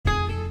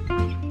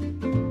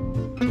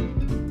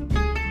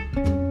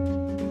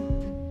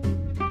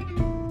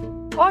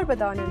और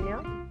बताओ नन्या।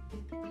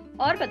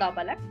 और बताओ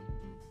पलक।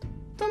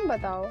 तुम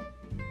बताओ।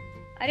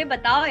 अरे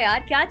बताओ यार,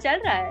 क्या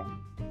चल रहा है?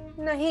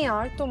 नहीं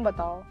यार, तुम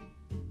बताओ।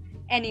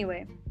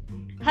 Anyway,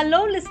 hello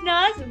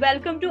listeners,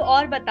 welcome to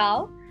और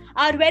बताओ.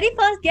 Our very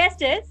first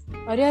guest is...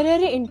 अरे अरे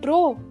अरे, इंट्रो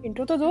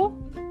इंट्रो तो दो।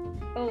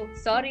 Oh,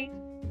 sorry.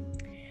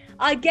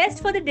 Our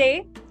guest for the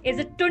day is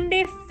a Tunde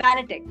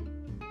fanatic.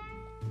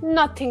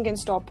 Nothing can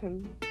stop him.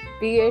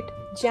 Be it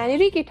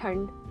January की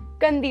ठंड,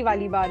 कंदी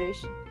वाली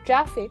बारिश,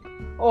 traffic,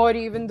 or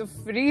even the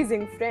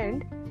freezing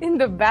friend in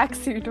the back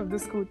seat of the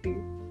scooty.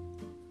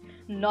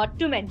 Not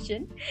to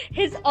mention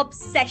his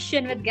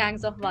obsession with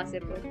gangs of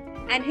Wasipur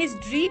and his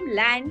dream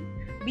land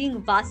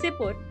being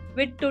Wasipur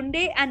with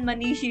Tunde and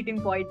Manish eating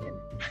poison.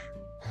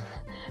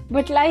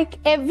 But like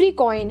every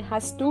coin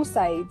has two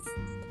sides,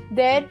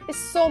 there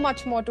is so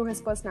much more to his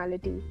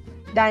personality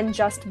than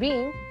just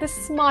being the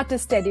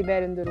smartest teddy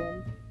bear in the room.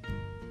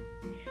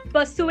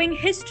 Pursuing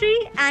history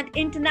and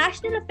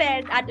international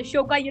affairs at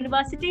Ashoka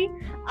University,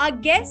 our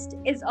guest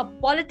is a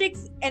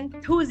politics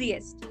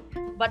enthusiast.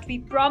 But we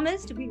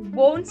promised we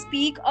won't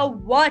speak a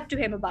word to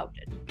him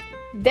about it.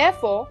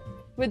 Therefore,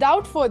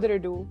 without further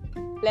ado,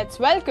 let's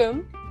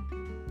welcome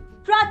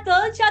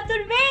Pratul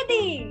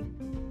Chaturvedi.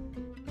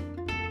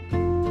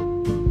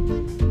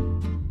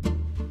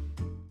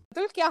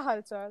 तो क्या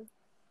हालचाल?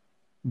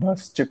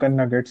 बस chicken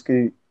nuggets की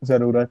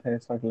जरूरत है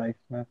इस वक्त life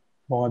में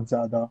बहुत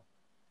ज्यादा,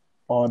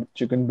 और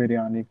चिकन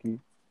बिरयानी की,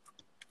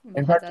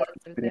 इनफैक्ट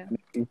मटन बिरयानी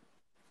की।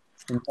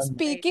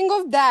 Speaking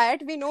of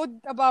that, we know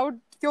about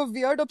your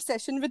weird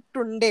obsession with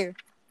Tunday.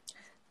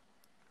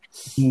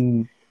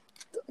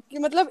 कि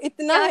मतलब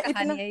इतना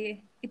है ये?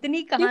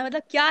 इतनी कहानी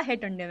मतलब क्या है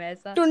टुंडे में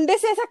ऐसा? टुंडे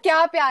से ऐसा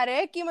क्या प्यार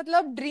है कि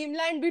मतलब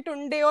ड्रीमलैंड भी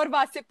टुंडे और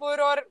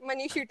वासेपुर और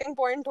मनीष ईटिंग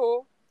पॉइंट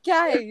हो?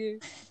 क्या है ये?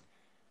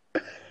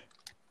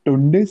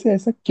 टुंडे से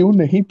ऐसा क्यों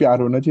नहीं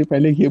प्यार होना चाहिए,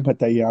 पहले ये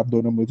बताइए आप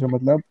दोनों मुझे।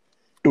 मतलब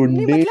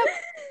Tunday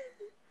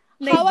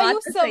how are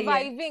you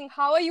surviving?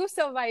 How are you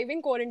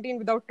surviving quarantine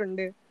without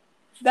Tunday?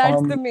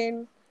 That's the main.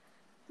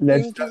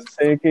 Let's just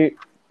say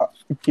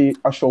कि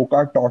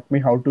Ashoka taught me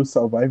how to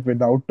survive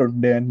without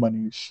Tunde and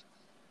Manish.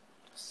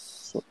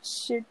 So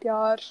shit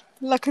यार,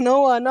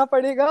 लखनऊ आना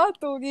पड़ेगा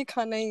तो ये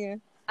खाना ही है।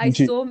 I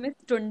so miss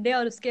टुंडे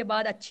और उसके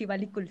बाद अच्छी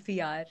वाली कुल्फी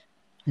यार।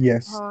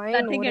 Yes.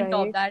 Nothing can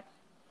top that.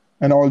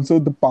 And also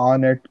the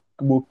pan at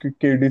वो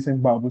केडी सिंह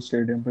बाबू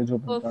स्टेडियम पे जो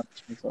बनता है।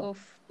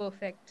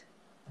 Perfect.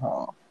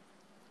 हाँ।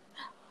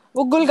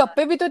 वो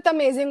गोलगप्पे भी तो इतना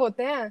अमेजिंग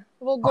होते हैं।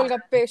 वो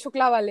गोलगप्पे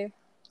शुक्ला वाले,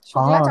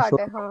 शुक्ला चाट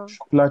है। हाँ,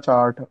 शुक्ला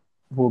चाट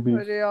वो भी।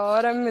 अरे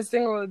यार, I am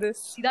missing all this.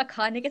 सीधा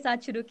खाने के साथ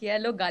शुरू किया है,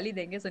 लोग गाली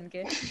देंगे सुन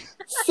के।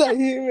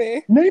 सही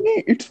में। नहीं,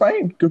 इट्स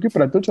फाइन, क्योंकि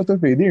प्रतुल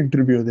चतुर्वेदी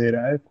इंटरव्यू दे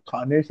रहा है।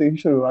 खाने से ही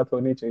शुरुआत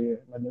होनी चाहिए,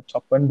 मतलब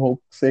 56 भोग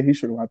से ही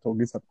शुरुआत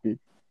होगी सबकी।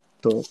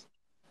 तो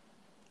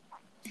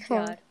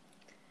यार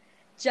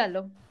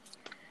चलो,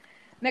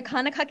 मैं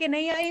खाना खा के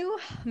नहीं आई हूँ,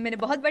 मैंने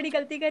बहुत बड़ी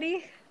गलती करी।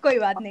 कोई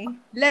बात नहीं,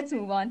 लेट्स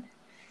मूव ऑन।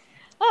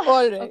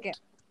 ओके,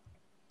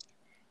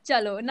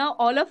 चलो। Now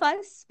all of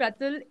us,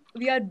 Pratul,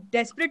 we are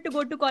desperate to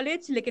go to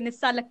college, लेकिन इस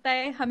साल लगता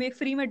है हमें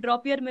फ्री में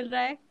ड्रॉप ईयर मिल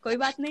रहा है। कोई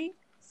बात नहीं।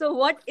 So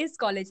what is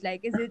college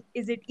like?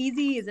 Is it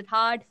easy, is it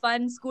hard,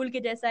 fun, school के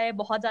जैसा है,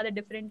 बहुत ज्यादा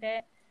डिफरेंट है?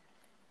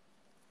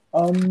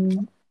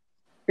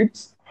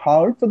 It's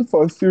hard for the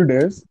first few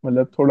days,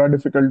 मतलब थोड़ा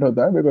डिफिकल्ट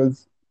होता है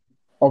बिकॉज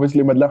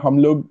ऑब्वियसली मतलब हम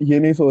लोग ये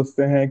नहीं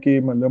सोचते हैं कि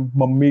मतलब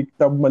मम्मी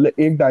तब, मतलब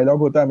एक डायलॉग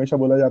होता है हमेशा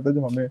बोला जाता है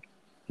जो हमें,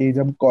 कि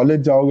जब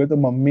कॉलेज जाओगे तो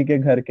मम्मी के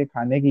घर के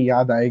खाने की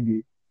याद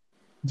आएगी,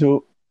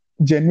 जो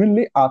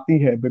genuinely आती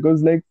है।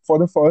 Because like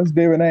for the first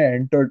day when I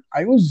entered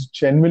I was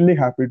genuinely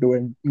happy to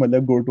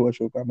मतलब गो टू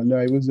अशोका। मतलब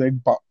आई वाज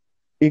लाइक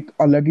एक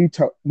अलग ही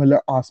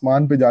मतलब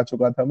आसमान पे जा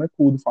चुका था मैं,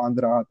 कूद फांद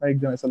रहा था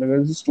एकदम, ऐसा लग रहा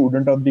था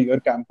student of the year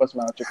campus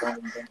में आ चुका हूँ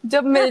एकदम।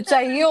 जब मिल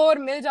चाहिए और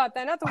मिल जाता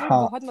है ना तो वो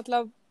बहुत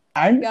मतलब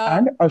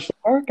एंड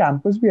अशोका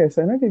कैंपस भी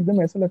ऐसा है ना कि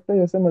एकदम ऐसा लगता है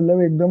जैसे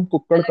मतलब एकदम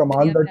कुक्कड़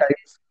कमाल द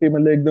टाइप्स के,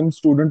 मतलब एकदम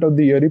स्टूडेंट ऑफ द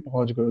ईयर ही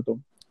पहुंच गए तुम।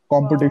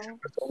 कंपटीशन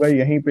में होगा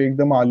यहीं पे,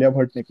 एकदम आलिया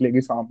भट्ट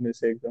निकलेगी सामने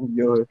से एकदम,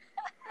 ये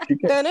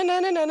ठीक है।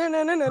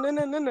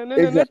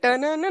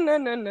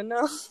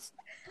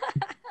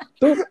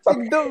 तो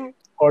एकदम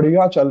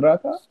बढ़िया चल रहा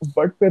था।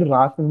 बट फिर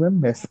रात में मैं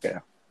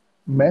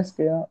मेस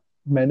गया,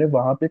 मैंने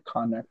वहां पे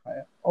खाना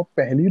खाया और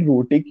पहली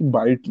रोटी की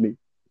बाइट ली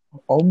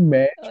और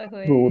मैं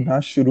रोना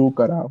शुरू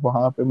करा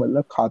वहां पे,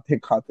 मतलब खाते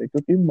खाते,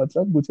 क्योंकि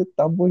मतलब मुझे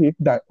तब वो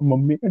एक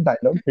मम्मी का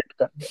डायलॉग हिट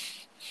कर गया।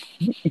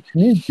 वो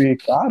इतनी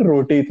बेकार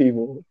रोटी थी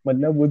वो,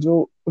 मतलब वो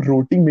जो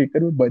रोटी मेकर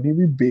में बनी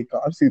हुई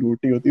बेकार सी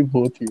रोटी होती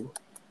वो थी वो।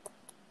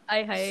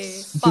 आय हाय,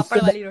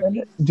 पापड़ वाली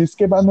रोटी।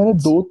 जिसके बाद मैंने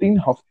 2-3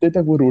 हफ्ते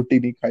तक वो रोटी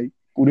नहीं खाई,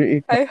 पूरे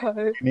एक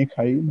नहीं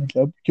खाई,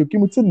 मतलब क्योंकि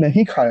मुझसे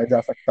नहीं खाया जा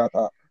सकता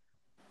था।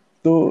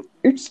 तो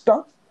इट्स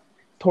टफ,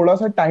 थोड़ा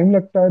सा टाइम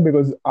लगता है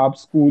बिकॉज आप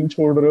स्कूल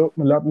छोड़ रहे हो,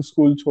 मतलब आपने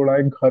स्कूल छोड़ा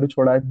है, घर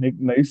छोड़ा है,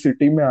 नई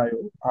सिटी में आए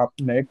हो, आप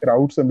नए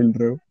क्राउड से मिल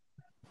रहे हो।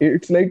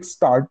 It's like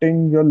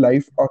starting your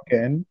life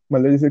again,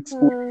 मतलब जैसे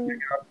स्कूल में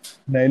आप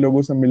नए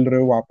लोगों से मिल रहे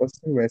हो वापस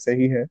से, वैसे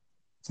ही है।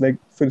 इट्स लाइक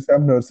फिर से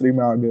आप नर्सरी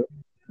में आ गए हो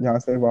जहाँ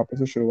से वापस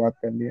से शुरुआत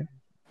करनी है।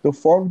 तो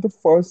for the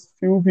first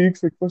few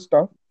weeks it was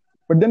tough,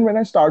 But then when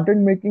I started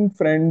making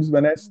friends,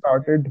 when I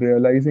started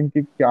realizing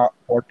कि क्या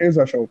what is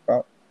Ashoka,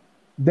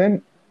 then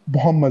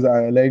बहुत मजा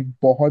आया, like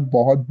बहुत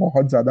बहुत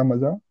बहुत ज्यादा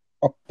मजा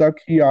अब तक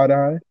ही आ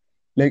रहा है.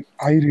 Like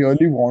I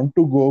really want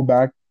to go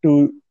back to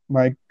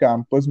my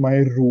campus, my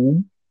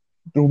room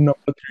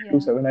number Yeah.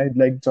 327. I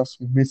like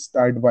just miss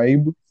that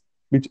vibe.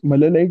 Which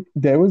मतलब like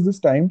there was this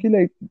time कि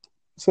like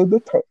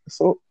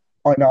so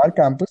on our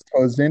campus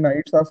Thursday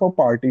nights are for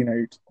party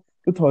nights.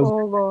 So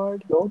Thursday Oh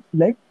God. so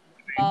like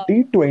Wow.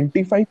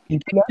 25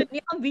 people are.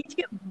 चलिए हम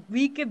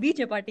week के बीच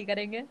में party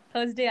करेंगे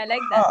Thursday I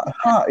like हाँ that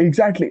हाँ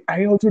exactly.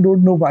 I also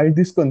don't know why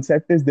this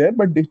concept is there,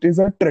 but it is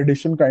a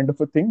tradition kind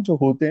of a thing जो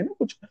होते हैं ना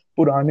कुछ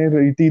पुराने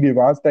रीति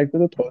रिवाज टाइप के.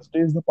 तो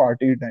Thursday is the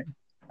party time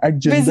at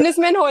Jindal.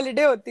 Businessman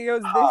holiday होती है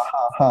उस दिन। हाँ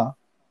हाँ हाँ.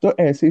 तो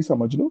ऐसे ही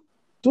समझ लो.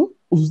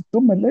 तो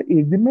मतलब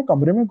एक दिन मैं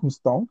कमरे में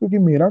घुसता हूँ क्योंकि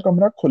मेरा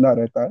कमरा खुला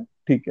रहता है,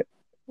 ठीक है.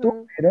 तो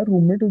हम्म। मेरा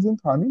रूममेट उस दिन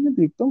था नहीं. मैं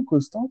देखता हूँ,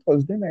 घुसता हूँ,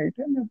 थर्सडे नाइट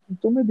है.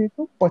 मैं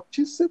देखता हूँ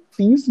 25 से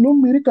 30 लोग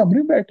मेरे कमरे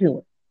में बैठे हुए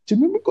हैं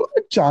जिनमें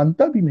मैं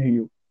जानता भी नहीं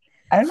हूँ.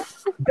 And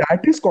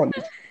that is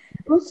college.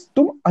 Because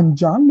तुम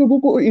अनजान लोगों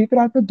को एक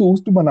रात में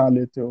दोस्त बना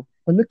लेते हो.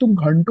 मतलब तुम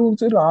घंटों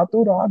से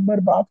रातों रात भर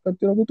बात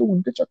करते रहोगे, तो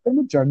उनके चक्कर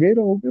में जगे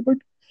रहोगे,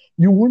 but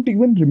you won't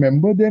even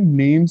remember their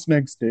names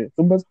next day.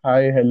 तुम बस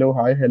हाय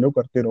हेलो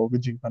करते रहोगे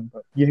जीवन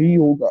भर. यही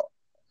होगा.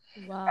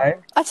 वाओ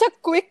अच्छा,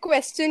 क्विक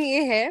क्वेश्चन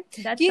ये है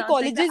दैट कि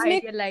sounds like the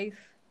ideal life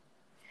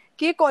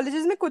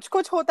colleges में कुछ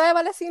कुछ होता है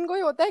वाला सीन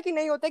कोई होता है कि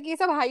नहीं होता है, कि ये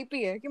सब हाइप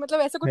ही है, कि मतलब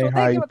ऐसा कुछ नहीं,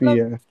 होता है कि हाई पी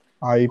मतलब है.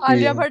 हाई पी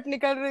आलिया है. भट्ट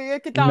निकल रही है, नहीं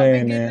किताबें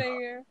गिर नहीं,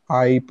 रही हैं?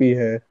 हाई पी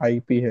है, हाई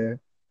पी है.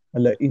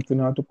 मतलब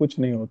इतना तो कुछ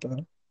नहीं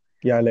होता.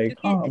 या लाइक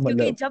क्योंकि हाँ क्योंकि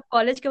मतलब. जब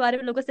कॉलेज के बारे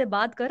में लोगों से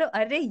बात करो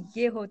अरे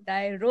ये होता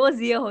है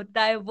रोज ये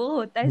होता है वो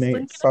होता है नहीं,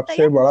 सुन के लगता है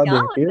सबसे यार बड़ा क्या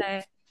देखिए, होता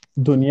है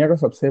दुनिया का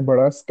सबसे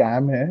बड़ा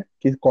स्कैम है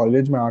कि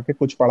कॉलेज में आके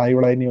कुछ पढ़ाई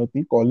वढ़ाई नहीं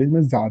होती. कॉलेज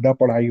में ज्यादा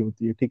पढ़ाई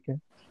होती है, ठीक है.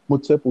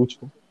 मुझसे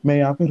पूछो, मैं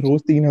यहाँ पे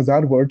रोज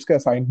 3,000 वर्ड्स के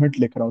असाइनमेंट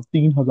लिख रहा हूँ.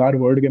 3,000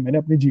 वर्ड के. मैंने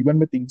अपने जीवन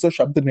में 300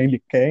 शब्द नहीं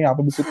लिखे हैं. यहाँ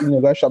पे मुझसे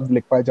 3,000 शब्द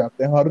लिखवाए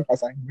जाते हैं हर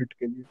असाइनमेंट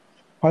के लिए.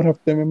 हर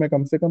हफ्ते में मैं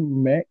कम से कम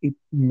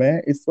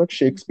मैं इस वक्त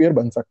शेक्सपियर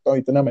बन सकता हूँ,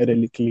 इतना मैंने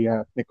लिख लिया है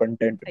अपने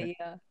कंटेंट में.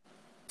 भैया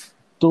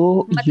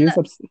तो ये मतलब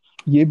सबसे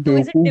ये तो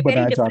इज बेवकूफ इट वेरी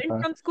बनाया डिफरेंट जाता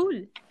है. फ्रॉम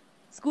स्कूल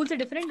स्कूल से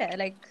डिफरेंट है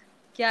लाइक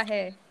क्या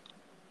है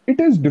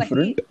It is वही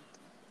different.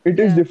 It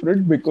is या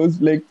different because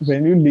like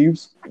when you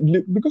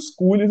because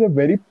school is a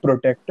very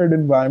protected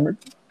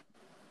environment.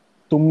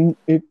 तुम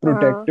एक हाँ।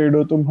 प्रोटेक्टेड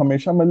हो. तुम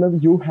हमेशा मतलब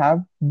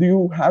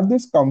you have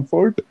this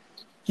comfort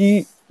कि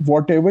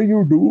whatever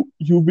you do,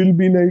 you will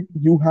be like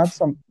you have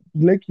some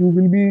like you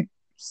will be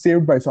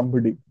saved by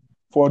somebody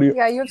for your.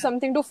 या you have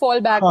something to fall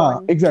back हाँ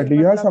ऑन, कि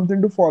exactly, you have मतलब।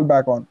 something to fall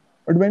back on.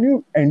 But when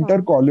you enter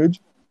हाँ।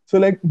 college, so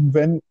like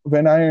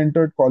when I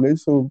entered college,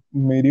 so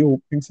मेरी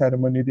opening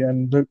ceremony थी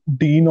and the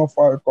dean of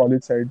our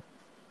college said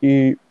कि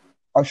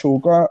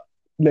Ashoka,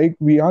 like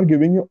we are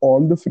giving you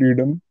all the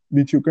freedom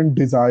which you can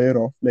desire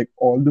of, like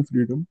all the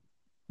freedom,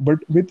 but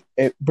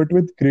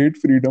with great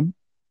freedom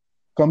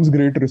comes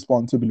great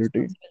responsibility,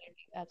 responsibility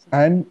absolutely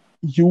and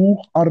you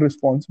are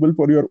responsible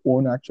for your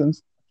own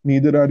actions.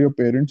 Neither are your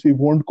parents. We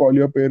won't call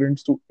your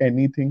parents to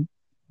anything.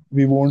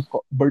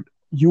 But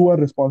you are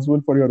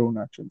responsible for your own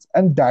actions,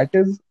 and that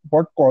is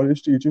what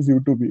college teaches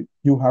you to be.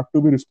 You have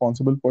to be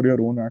responsible for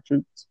your own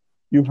actions.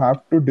 You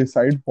have to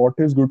decide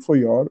what is good for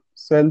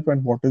yourself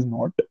and what is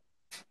not,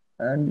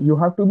 and you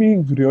have to be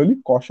really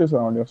cautious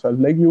around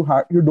yourself. Like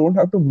you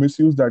don't have to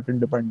misuse that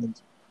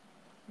independence.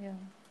 yeah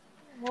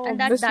and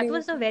that obviously.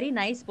 was a very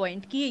nice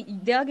point कि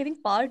they are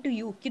giving power to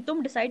you कि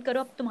तुम decide करो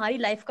अब तुम्हारी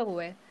life का वो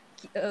है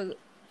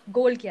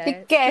गोल क्या कि है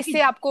क्योंकि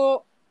कैसे आपको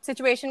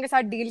सिचुएशन के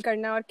साथ डील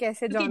करना है और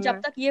कैसे क्योंकि जाना जब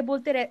है। तक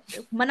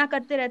ये मना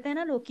करते रहते हैं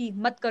ना लोग कि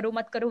मत करो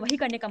वही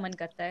करने का मन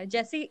करता है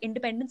जैसे ही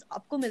इंडिपेंडेंस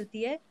आपको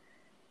मिलती है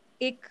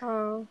एक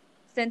हाँ,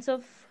 sense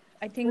of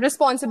I think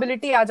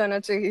responsibility आ जाना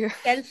चाहिए।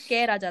 सेल्फ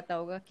केयर आ जाता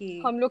होगा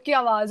कि हम लोग की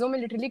आवाजों में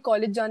लिटरली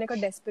कॉलेज जाने का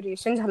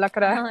डेस्परेशन झलक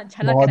रहा है। हाँ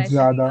झलक रहा है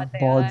सही बात है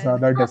बहुत यार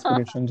ज्यादा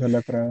डेस्परेशन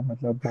झलक रहा है,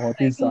 मतलब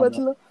बहुत ही Like, ज्यादा.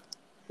 मतलब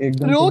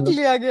एकदम तुम रोक लोग.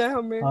 लिया गया है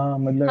हमें। हाँ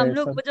मतलब हम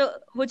लोग ऐसा.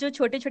 वो जो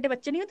छोटे छोटे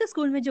बच्चे नहीं होते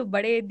स्कूल में जो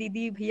बड़े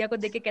दीदी भैया को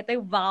देख के कहते हैं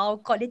वाओ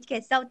कॉलेज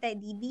कैसा होता है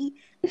दीदी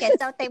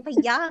कैसा होता है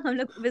भैया हम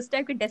लोग इस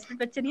टाइप के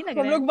डेस्परेट बच्चे नहीं लग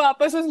हम रहे हैं लोग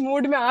वापस उस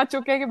मूड में आ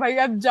चुके हैं कि भाई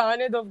अब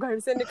जाने दो, अब घर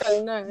से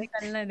निकलना है।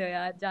 निकलने दो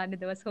यार जाने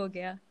दो बस हो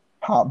गया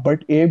हाँ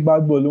बट एक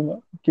बात बोलूंगा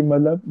कि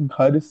मतलब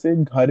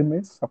घर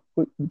में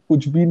सब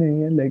कुछ भी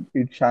नहीं है.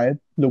 लाइक शायद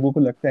लोगों को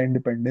लगता है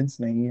इंडिपेंडेंस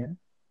नहीं है,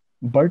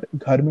 बट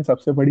घर में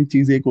सबसे बड़ी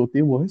चीज एक होती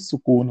है, वो है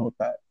सुकून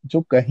होता है,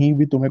 जो कहीं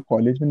भी तुम्हें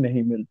कॉलेज में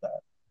नहीं मिलता है.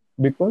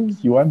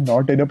 Because you are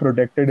not in a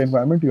protected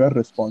environment, you are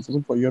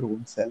responsible for your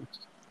own self.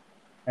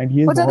 And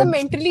ये और ज्यादा बहुत.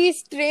 मेंटली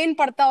स्ट्रेन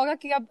पड़ता होगा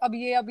कि अब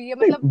ये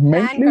मतलब नहीं, प्लान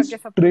मेंटली करके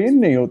सब कुछ। स्ट्रेन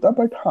नहीं होता,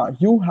 बट हाँ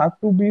you have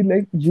to be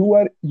like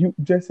you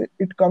जैसे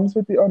it comes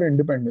with your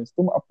independence.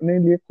 तुम अपने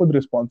लिए खुद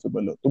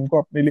रिस्पॉन्सिबल हो.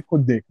 तुमको अपने लिए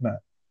खुद देखना है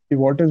कि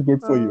what is good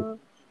for you. हाँ।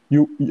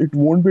 It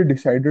won't be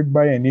decided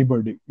by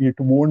anybody.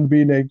 It won't be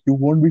like you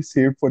won't be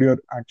saved for your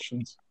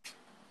actions.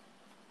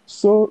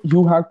 So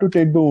you have to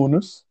take the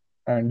onus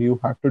and you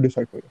have to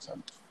decide for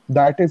yourself.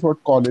 That is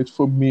what college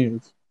for me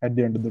is. at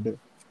the end of the day.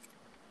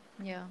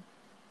 Yeah,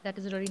 that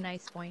is a really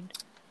nice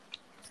point.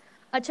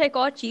 अच्छा, एक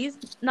और चीज.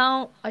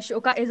 Now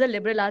Ashoka is a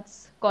liberal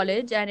arts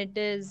college and it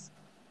is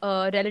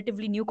a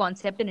relatively new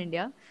concept in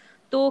India.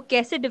 तो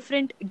कैसे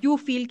different you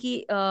feel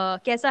कि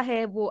कैसा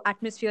है वो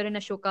atmosphere in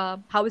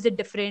Ashoka? How is it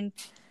different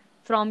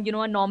from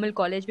a normal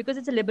college, because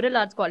it's a liberal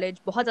arts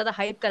college? बहुत ज्यादा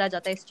hype करा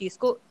जाता है इस चीज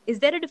को. Is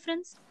there a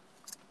difference?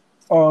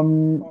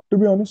 To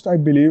be honest, I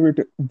believe it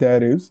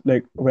there is.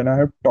 Like when I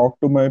have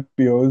talked to my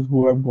peers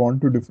who have gone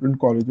to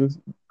different colleges,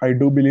 I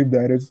do believe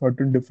there is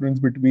certain difference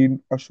between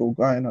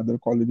Ashoka and other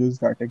colleges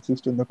that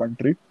exist in the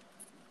country.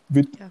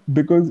 With Yeah.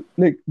 Because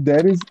like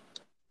there is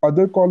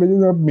other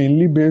colleges are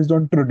mainly based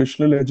on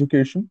traditional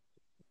education,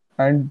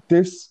 and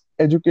this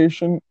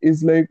education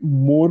is like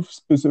more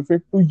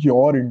specific to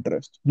your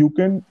interest. You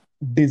can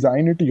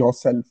design it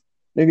yourself.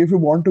 Like if you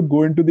want to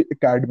go into the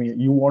academy,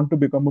 you want to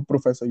become a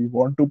professor, you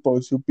want to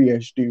pursue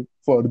PhD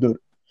further,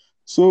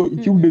 so you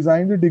Mm-hmm.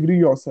 design the degree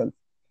yourself.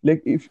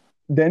 Like if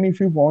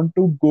you want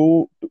to go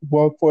to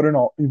work for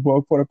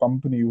a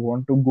company, you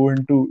want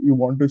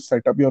to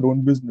set up your own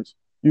business,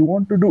 you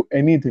want to do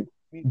anything,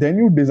 then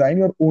you design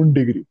your own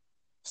degree.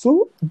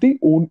 So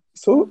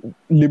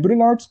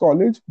liberal arts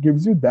college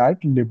gives you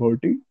that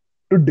liberty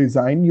to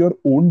design your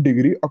own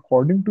degree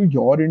according to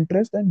your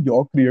interest and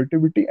your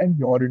creativity and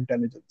your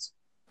intelligence.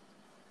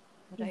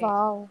 Right.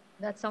 Wow.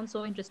 That sounds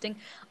so interesting.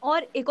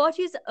 और एक और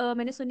चीज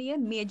मैंने सुनी है,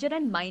 major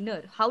and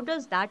minor. How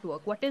does that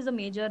work? What is a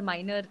major,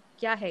 minor?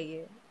 क्या है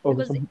ये? Okay,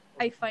 Because so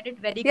I find it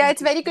very Yeah,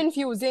 it's very confusing.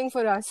 confusing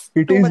for us.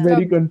 It तो इज वेरी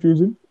मतलब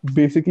कंफ्यूजिंग.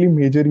 बेसिकली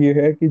मेजर ये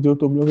है कि जो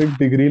तुम लोग एक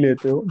डिग्री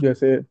लेते हो,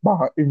 जैसे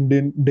बाहर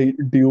इंडियन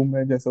ड्यू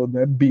में जैसे होता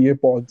है BA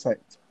pol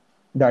science,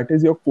 that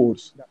is your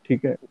course.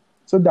 ठीक है.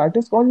 So that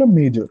is called a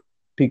major.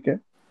 ठीक है.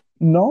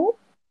 नाउ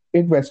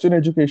एक वेस्टर्न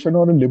एजुकेशन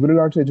और लिबरल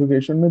आर्ट्स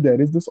एजुकेशन में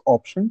there is this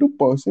option to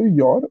pursue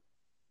your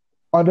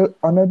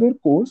another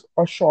course,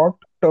 a short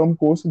term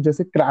course,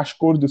 जैसे crash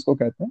course जिसको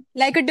कहते हैं.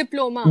 like a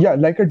diploma. या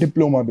like a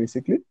diploma,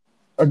 basically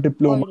a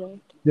diploma. All right.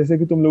 जैसे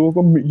कि तुम लोगों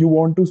को you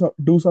want to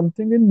do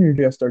something in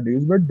media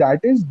studies, but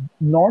that is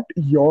not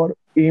your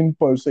aim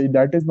per se,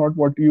 that is not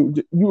what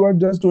you are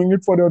just doing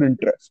it for your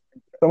interest.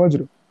 समझ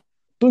रहे हो?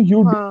 तो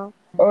हाँ.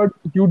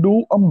 you do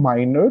a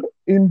minor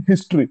in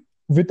history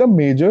with a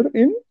major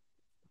in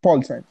pol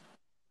science.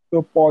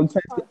 तो pol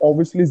science के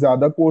obviously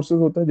ज्यादा courses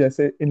होते हैं,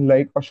 जैसे in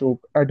like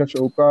Ashok eight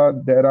Ashoka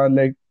there are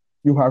like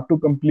you have to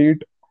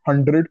complete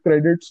 100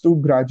 credits to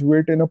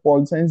graduate in a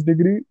pol science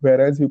degree,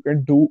 whereas you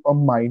can do a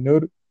minor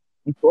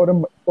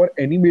for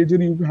any major.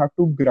 You have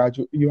to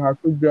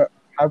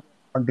have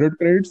 100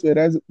 credits,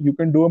 whereas you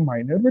can do a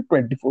minor with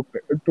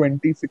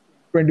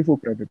 24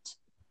 credits.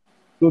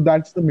 So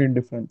that's the main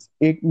difference.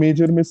 एक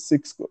major में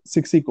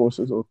 6 ही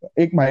courses होता है,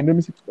 एक minor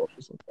में 6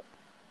 courses होता है.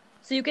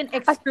 So you can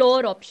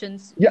explore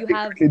options. Yeah, You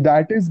have exactly.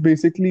 That is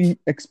basically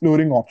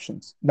exploring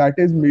options.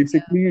 That is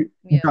basically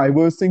yeah.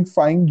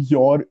 diversifying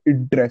your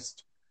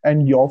interest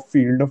and your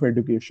field of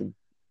education.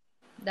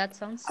 That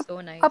sounds so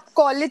nice. अब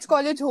college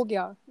हो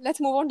गया.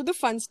 Let's move on to the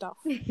fun stuff.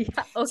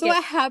 Yeah, So okay. I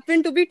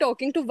happened to be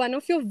talking to one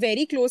of your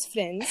very close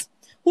friends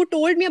who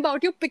told me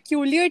about your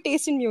peculiar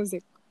taste in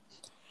music.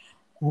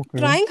 Okay.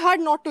 Trying hard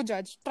not to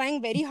judge. Trying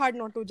very hard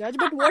not to judge.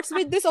 But what's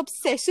with this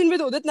obsession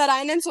with Udit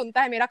Narayan and सुनता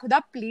है मेरा खुदा?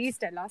 Please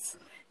tell us.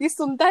 ये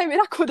सुनता है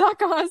मेरा खुदा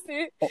कहाँ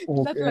से? लत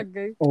Okay. लग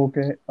गई.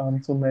 Okay.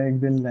 So मैं एक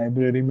दिन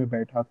लाइब्रेरी में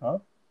बैठा था,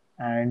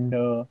 and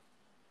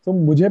so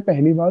मुझे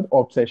पहली बार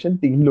ऑब्सेशन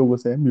 3 लोगों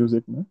से है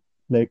म्यूजिक में,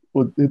 like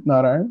Udit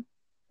Narayan,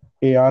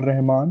 AR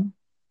Rahman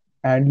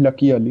and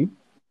Lucky Ali.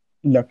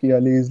 Lucky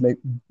Ali is like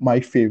my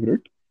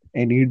favorite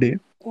any day. I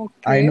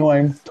Okay. know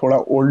I'm थोड़ा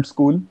old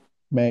school.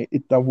 मैं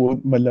इतना वो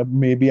मतलब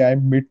may B I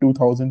am mid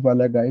 2000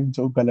 वाला गाय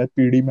जो गलत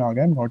पीढ़ी में आ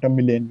गया. Not a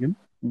millennial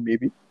may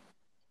be.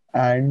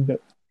 And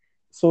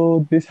so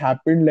this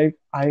happened like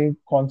I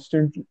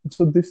constantly,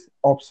 so this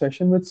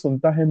obsession with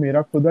sunta hai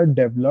mera khuda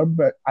developed,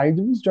 but I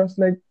was just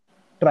like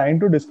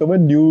trying to discover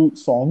new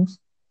songs.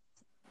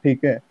 ठीक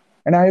है.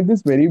 And I have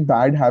this very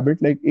bad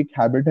habit, like एक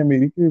habit है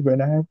मेरी कि when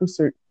I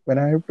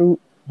have to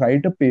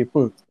write a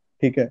paper,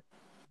 ठीक है,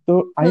 so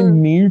I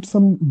need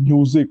some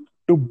music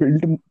to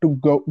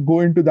go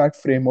into that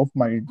frame of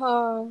mind.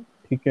 हाँ.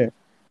 ठीक है.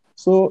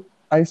 So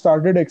I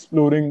started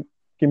exploring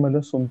कि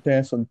मतलब सुनते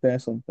हैं.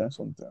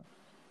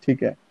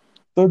 ठीक है.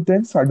 So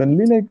then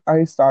suddenly like I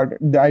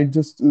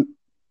just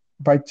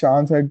by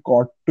chance I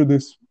got to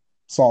this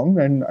song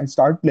and I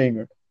started playing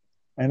it.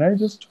 And I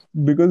just,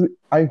 because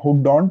I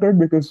hooked on to it,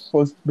 because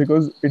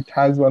it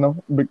has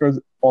because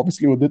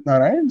obviously Udit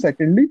Narayan, and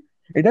secondly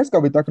it has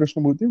Kavita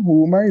Krishnamurti,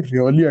 whom I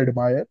really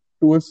admire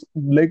to a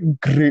like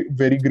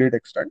very great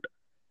extent.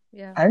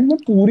 Yeah. And मैं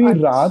पूरी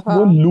रात अच्छा.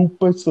 वो loop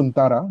पे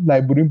सुनता रहा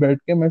library में बैठ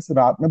के. मैं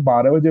रात में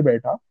 12 बजे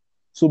बैठा,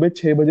 सुबह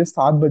 6 बजे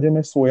 7 बजे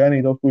मैं सोया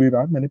नहीं था पूरी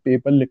रात. मैंने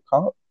पेपर लिखा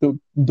तो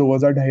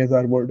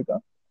 2000-2500 वर्ड का,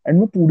 एंड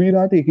मैं पूरी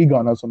रात एक ही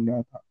गाना सुन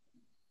रहा था.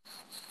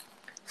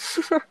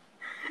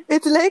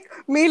 It's like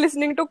me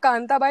listening to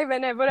Kanta Bai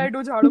whenever I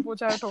do झाड़ू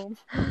पोछा at home.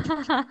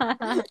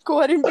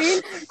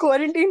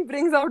 Quarantine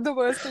brings out the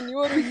worst in you.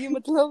 और ये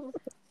मतलब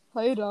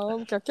हाय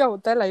राम, क्या क्या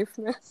होता है लाइफ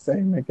में।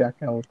 सही में क्या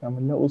क्या होता है।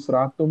 मतलब उस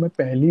रात तो मैं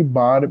पहली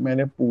बार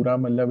मैंने पूरा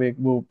मतलब एक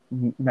वो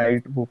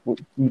नाइट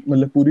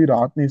मतलब पूरी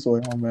रात नहीं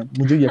सोया हूँ मैं,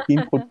 मुझे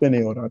यकीन खुद पे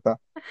नहीं हो रहा था।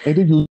 नहीं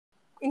तो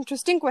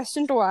interesting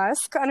question to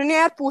ask. Ananya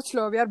यार पूछ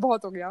लो अब, यार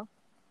बहुत हो गया।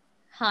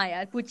 हाँ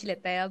यार, पूछ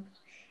लेते हैं अब।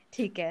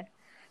 ठीक है।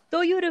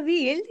 तो यू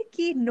रिवील्ड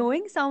कि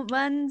knowing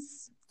someone's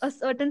a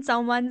certain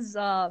someone's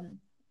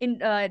in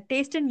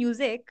taste in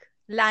music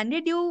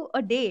landed you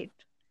a date.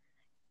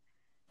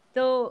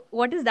 So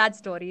what is that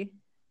story?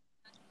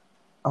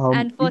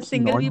 And for it's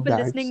single not people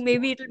that. listening,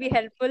 maybe it will be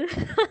helpful.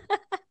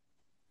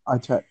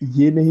 अच्छा,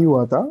 ये नहीं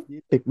हुआ था।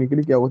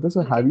 Technically क्या हुआ था,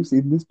 so have Okay. You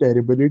seen this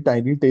terribly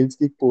tiny tales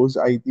की एक पोस्ट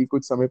आई थी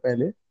कुछ समय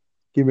पहले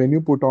कि when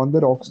you put on the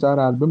Rockstar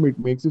album it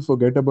makes you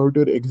forget about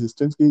your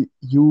existence, कि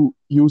you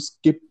you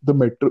skip the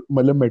metro,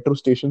 मतलब मेट्रो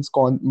स्टेशन,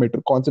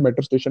 कौन से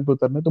मेट्रो स्टेशन पे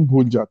उतरना है तुम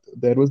भूल जाते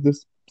हो। There was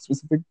this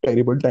specific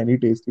terrible tiny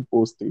tales की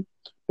पोस्ट थी,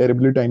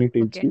 टेरिबली टाइनी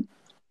टेल्स Okay. की।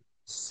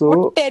 सो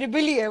बहुत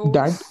टेरिबली है वो।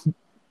 दैट,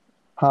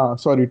 हाँ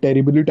सॉरी,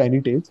 टेरिबली टाइनी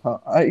टेल्स,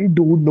 हाँ I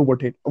don't know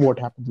what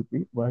happens with me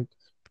but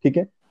ठीक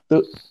है। तो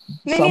नहीं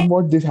नहीं,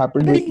 somewhat this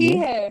happened terrible with he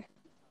मी। है।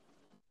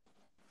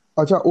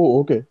 अच्छा, ओ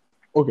ओके,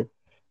 ओके,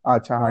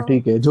 अच्छा हाँ हाँ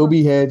ठीक है, जो हाँ।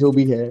 भी है जो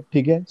भी है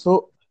ठीक है।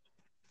 सो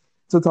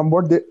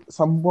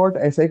समवॉट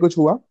ऐसा ही कुछ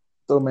हुआ।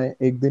 तो मैं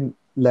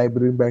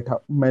लाइब्रेरी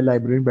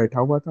में बैठा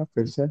हुआ था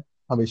फिर से,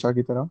 हमेशा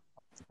की तरह,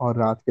 और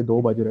रात के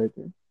 2 बज रहे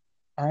थे।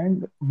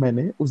 एंड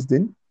मैंने उस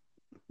दिन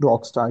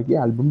रॉकस्टार की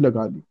एल्बम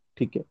लगा ली,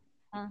 ठीक है।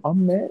 हाँ. अब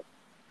मैं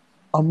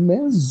अब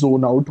मैं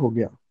जोन आउट हो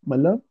गया,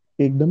 मतलब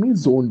एकदम ही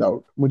जोन्ड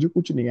आउट, मुझे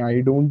कुछ नहीं,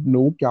 आई डोंट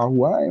नो क्या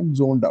हुआ, आई एम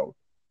जोन्ड आउट,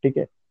 ठीक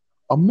है।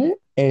 अब मैं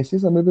ऐसे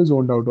समय पे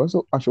जोन्ड आउट हुआ।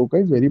 सो Ashoka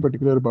is very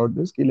particular about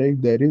this कि like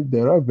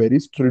there are very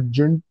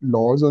stringent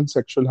laws on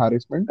sexual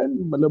harassment and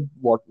मतलब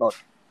what not,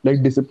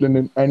 like discipline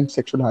and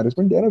sexual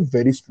harassment, there are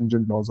very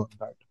stringent laws on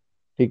that,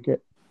 ठीक है।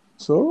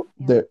 सो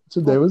Yeah.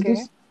 There was okay.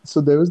 This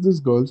so there was this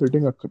girl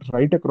sitting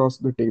right across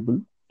the table,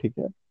 ठीक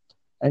है,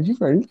 and she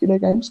felt कि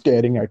like I'm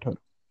staring at her,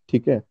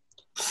 ठीक है।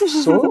 So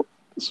so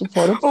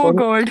O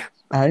God.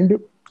 and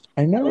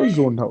and I was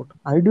zoned out.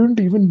 I didn't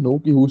even know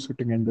कि who's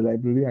sitting in the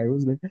library. I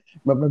was like,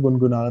 मैं अपना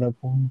गुनगुना रहा,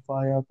 कौन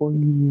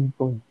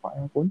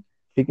पाया कौन,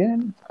 ठीक है।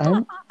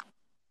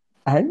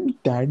 And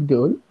that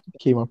girl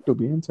came up to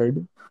me and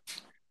said,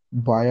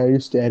 why are you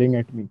staring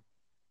at me?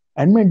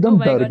 And मैं Oh एकदम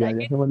my डर God, गया, I can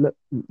जैसे मतलब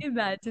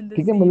imagine the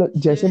ठीक है, scene.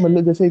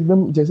 Shit. जैसे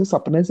एकदम जैसे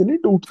सपने से नहीं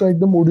टूटता,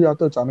 एकदम उड़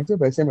जाता अचानक से,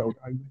 वैसे मैं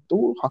उठा।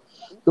 तो हाँ,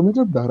 तो मैं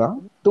जब डरा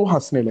तो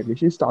हंसने लगी,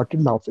 शी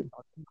स्टार्टेड लाफिंग,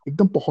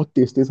 एकदम बहुत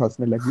तेज तेज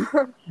हंसने लगी।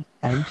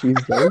 And she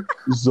is like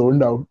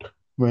zoned out.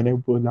 मैंने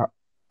बोला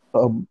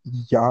um,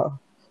 या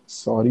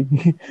सॉरी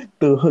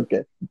तो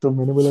क्या, तो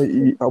मैंने बोला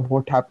अब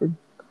व्हाट हैपेंड,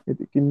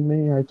 कहती कि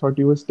नहीं I thought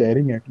you were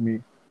staring at me.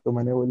 तो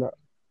मैंने बोला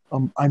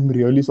I am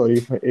really sorry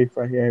if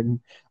I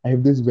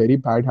have this very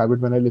bad habit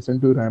when I listen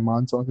to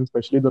Rahman songs,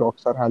 especially the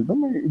Rockstar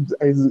album,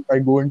 I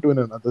go into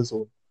another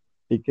zone,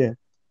 ठीक है।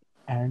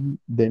 And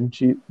then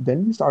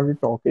we started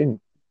talking,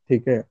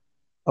 ठीक है।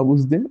 अब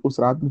उस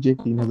रात मुझे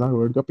एक 3,000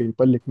 word का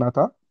पेपर लिखना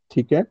था,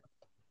 ठीक है।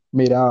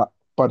 मेरा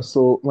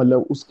परसों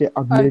मतलब उसके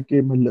अरे अगले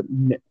के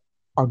मतलब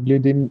अगले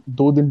दिन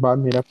 2 दिन बाद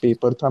मेरा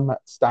पेपर था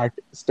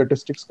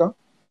स्टैटिस्टिक्स का।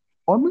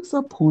 और मैं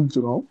सब भूल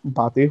चुका हूँ,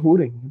 बातें हो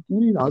रही हैं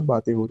पूरी रात,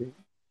 बातें हो रही हैं।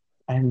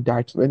 And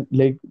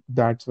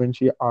that's when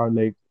she are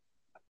like,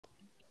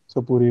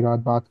 so पूरी रात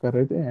बात कर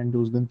रहे थे। एंड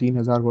उस दिन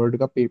 3,000 वर्ड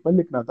का पेपर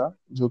लिखना था,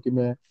 जो कि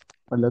मैं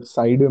मतलब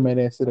साइड में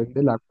मैंने ऐसे रख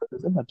दिया लैपटॉप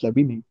से, मतलब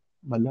ही नहीं,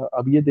 मतलब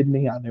अब ये दिन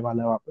नहीं आने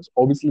वाला वापस,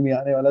 ऑब्वियसली नहीं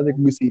आने वाला था,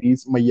 क्योंकि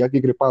सीरीज मैया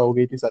की कृपा हो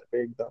गई थी सर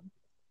पे एकदम,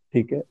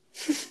 ठीक है।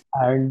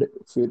 एंड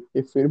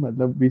फिर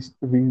मतलब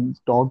we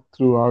talk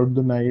throughout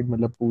the night,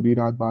 मतलब पूरी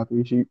रात बात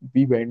हुई। She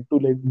we went to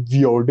like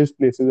weirdest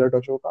places at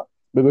Ashoka,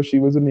 because she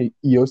was an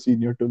year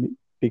senior to me,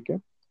 ठीक है।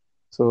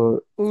 सो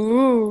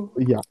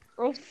या,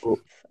 Oof. so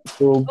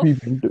so we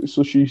Oof. went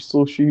so she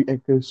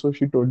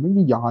told me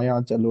कि यहाँ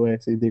यहाँ चलो,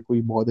 ऐसे देखो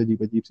ये बहुत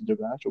अजीब अजीब सी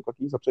जगह है, अशोका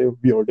की सबसे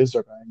वियर्डेस्ट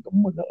जगह है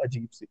एकदम, मतलब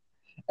अजीब सी।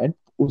 एंड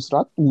उस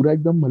रात पूरा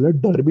एकदम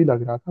मतलब डर भी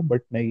लग रहा था,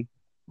 बट नहीं,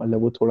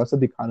 मतलब वो थोड़ा सा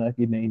दिखाना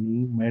कि नहीं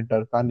नहीं मैं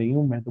डरता नहीं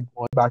हूँ, मैं तो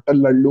बहुत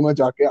बैटल लड़ लूंगा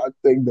जाके आज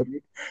तो एकदम ही,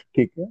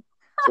 ठीक है।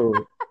 सो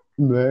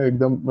मैं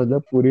एकदम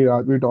मतलब पूरी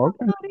रात भी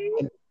टॉक, Sorry.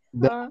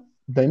 एंड हाँ.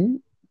 then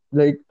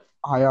like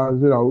I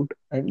asked her out,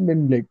 and then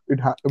like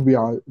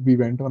we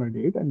went on a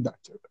date, and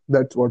that's it.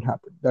 That's what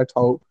happened. That's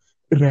how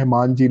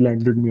Rahman ji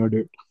landed me a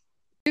date.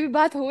 अभी भी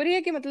बात हो रही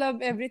है कि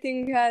मतलब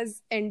everything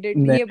has ended,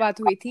 नहीं, ये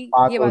बात हुई थी,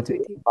 बात ये बात होती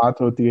हुई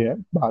है,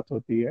 थी। बात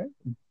होती है,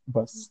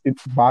 बस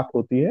बात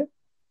होती है,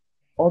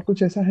 और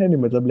कुछ ऐसा है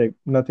नहीं, मतलब like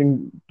nothing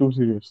too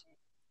serious.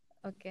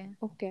 Okay.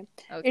 Okay.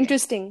 Okay.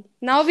 Interesting.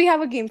 Now we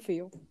have a game for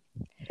you.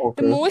 The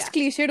Okay, most Yeah.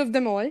 Clichéd of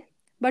them all,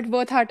 but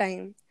worth our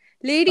time.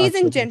 Ladies अच्छा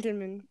and ji,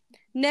 gentleman,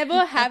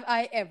 never have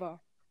I ever.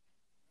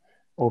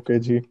 okay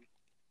जी।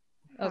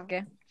 हाँ। Okay.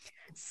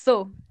 So,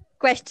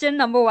 question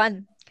number one.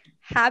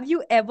 Have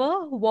you ever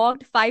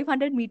walked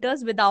 500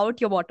 meters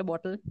without your water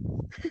bottle?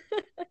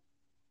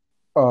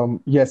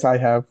 Yes, I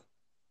have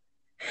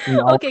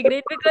now. Okay,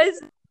 great.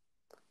 Because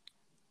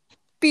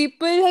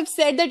People have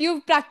said that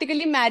you've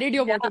practically married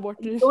your water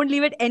bottle. Don't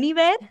leave it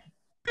anywhere.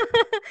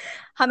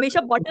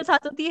 हमेशा bottle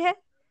साथ होती है,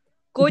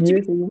 कुछ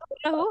ये भी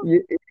हो। ये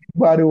एक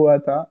बार हुआ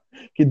था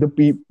कि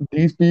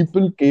these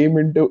people came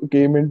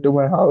into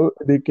my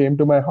house, they came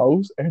to my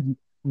house and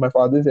my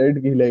father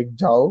said कि like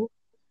जाओ,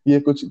 ये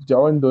कुछ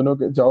जाओ, इन दोनों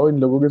के जाओ, इन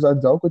लोगों के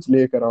साथ जाओ, कुछ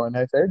लेकर आओ। एंड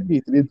आई सेड कि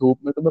इतनी धूप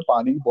में तो मैं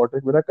पानी की बोतल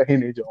के बिना कहीं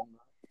नहीं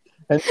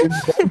जाऊंगा। And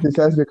since then this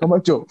has become a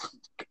joke.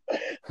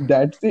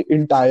 That's the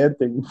entire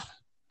thing.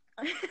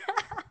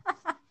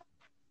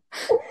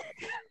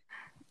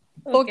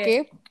 Okay.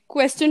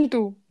 Question 2.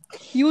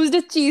 Used a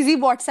cheesy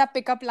WhatsApp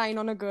pickup line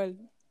on a girl.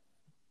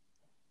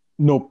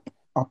 नोप,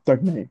 अब तक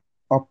नहीं,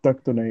 अब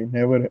तक तो नहीं,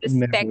 never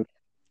never. Respect.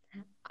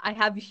 I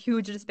have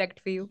huge respect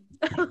for you.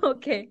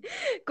 Okay.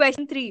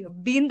 Question 3.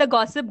 Been the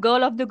gossip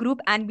girl of the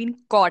group and been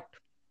caught.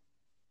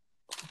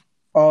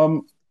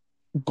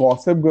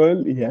 Gossip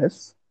girl,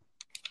 yes,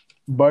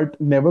 but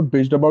never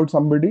bitched about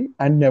somebody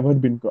and never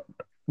been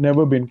caught.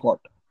 Never been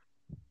caught.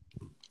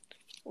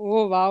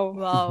 Oh wow.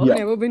 Wow.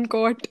 Yeah. Never been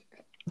caught.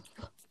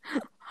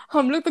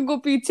 हम लोग तो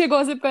पीछे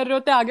gossip कर रहे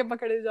होते, आगे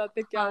पकड़े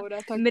जाते क्या हो रहा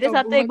था, मेरे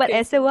साथ तो एक बार ऐसे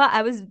कैसे। हुआ,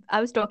 I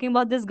was talking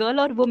about this girl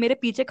और वो मेरे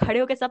पीछे खड़े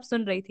होकर सब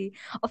सुन रही थी,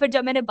 और फिर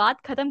जब मैंने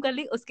बात खत्म कर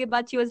ली उसके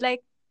बाद she was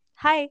like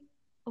hi,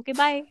 okay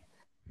bye.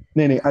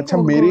 नहीं नहीं, अच्छा,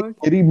 Oh मेरी God.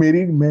 मेरी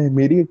मेरी मैं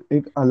मेरी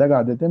एक अलग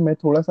आदत है। मैं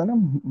थोड़ा सा ना,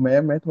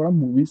 मैं थोड़ा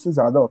मूवी से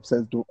ज्यादा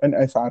ऑब्सेस्ड हूँ। एंड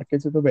एसआरके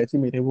से तो वैसे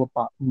ही मेरे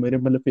मेरे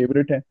मतलब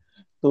फेवरेट है।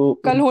 तो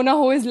Kal Ho Naa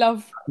Ho is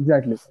love.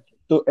 Exactly,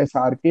 तो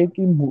एसआरके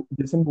की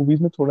जैसे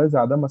मूवीज में थोड़ा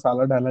ज्यादा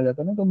मसाला डाला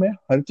जाता है ना, तो मैं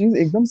हर चीज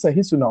एकदम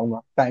सही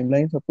सुनाऊंगा,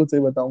 टाइमलाइन सब कुछ सही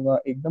बताऊंगा,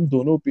 एकदम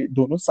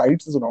दोनों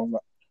साइड से सुनाऊंगा।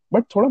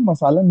 बट थोड़ा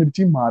मसाला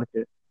मिर्ची मार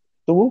के,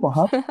 तो वो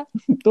वहां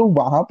तो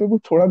वहां पे वो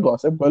थोड़ा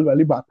गॉसिप गर्ल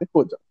वाली बातें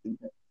हो जाती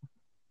है।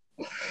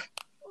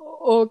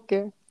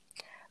 Okay.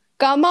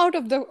 Come out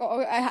of the.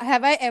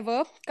 Have I ever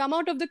come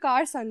out of the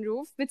car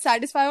sunroof with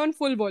Satisfy on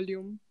full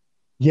volume?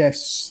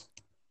 Yes,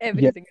 yes.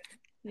 Everything.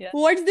 या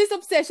What's this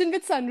obsession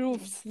with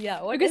sunroofs? या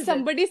what Because is this?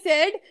 somebody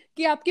said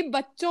कि आपकी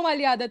बच्चों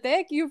वाली आदत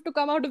है कि you have to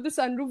come out of the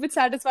sunroof with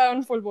Satisfy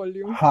on full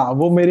volume. हाँ,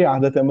 वो मेरी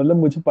आदत है। मतलब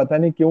मुझे पता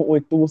नहीं क्यों, वो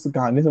एक तो उस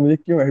गाने से मुझे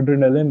क्यों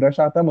एड्रेनलिन रश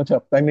आता है, मुझे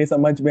अब तक नहीं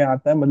समझ में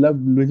आता है।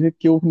 मतलब मुझे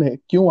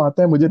क्यों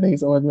आता है, मुझे नहीं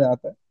समझ में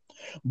आता है।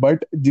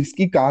 बट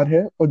जिसकी कार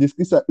है और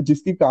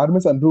जिसकी कार में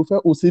सनरूफ है,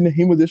 उसी ने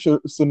ही मुझे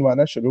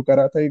सुनवाना शुरू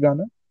करा था ये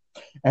गाना।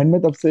 एंड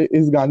मैं तब से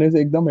इस गाने से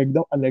एकदम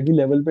एकदम अलग ही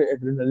लेवल पे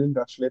एड्रेनलिन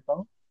रश लेता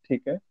हूँ।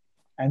 ठीक है।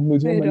 एंड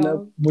मेरा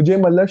मुझे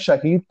मतलब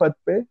शहीद पथ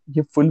पे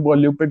ये फुल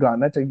वॉल्यूम पे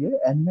गाना चाहिए।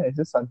 एंड मैं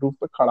ऐसे सनरूफ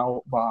पे खड़ा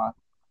हूँ बाहर,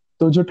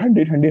 तो जो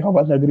ठंडी ठंडी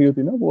हवा लग रही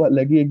होती है ना, वो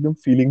अलग ही एकदम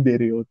फीलिंग दे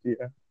रही होती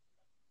है।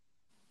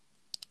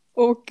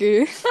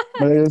 okay.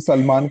 मतलब जैसे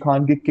सलमान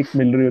खान की किक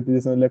मिल रही होती है,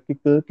 जैसे मतलब किक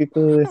किक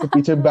ऐसे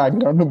पीछे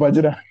बैकग्राउंड में बज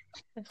रहा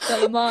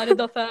Salman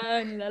the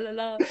fan, La La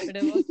La,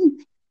 whatever.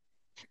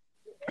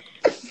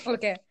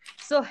 Okay.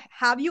 So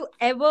have you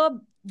ever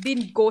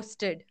been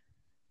ghosted?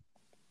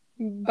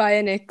 By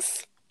an ex.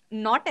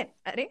 Not an,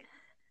 अरे,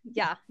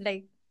 yeah,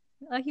 like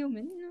a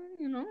human,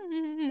 you know.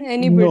 है। No,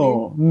 Anybody.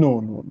 No,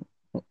 no,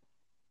 no.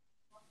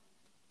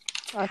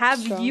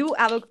 Have अच्छा. you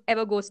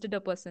ever ghosted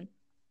a person?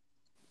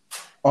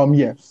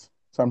 Yes,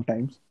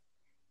 sometimes.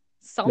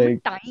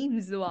 Like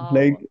Sometimes,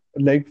 like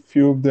wow. like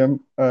few of them,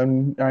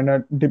 and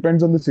it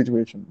depends on the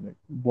situation, like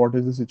what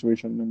is the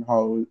situation and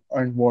how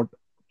and what,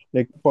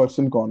 like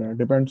person कौन है,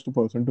 depends to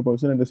person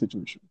and the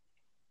situation.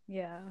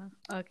 Yeah,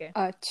 okay.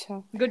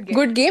 अच्छा. Good game.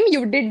 Good game.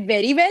 You did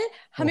very well.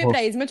 हमें ओहो,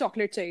 prize में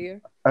chocolate चाहिए.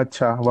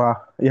 अच्छा, वाह।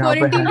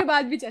 Quarantine के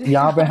बाद भी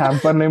यहाँ पे चलेगा.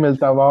 हैम्पर नहीं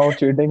मिलता, वाह,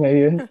 चीटिंग है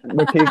ये।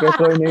 बट ठीक है,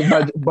 कोई नहीं,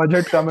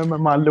 बजट कम है, मैं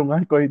मान लूंगा,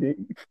 कोई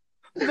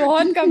नहीं।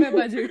 बहुत कम है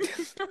बजट.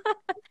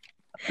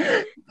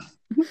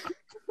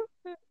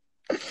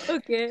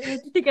 Okay,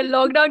 ठीक है,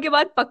 लॉकडाउन के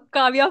बाद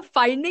पक्का we are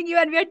finding you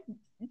and we are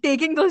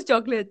taking those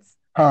chocolates.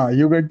 हाँ,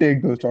 you can take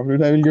those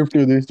chocolates. I will gift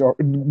you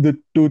the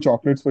 2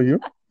 chocolates for you,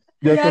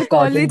 just for यार starting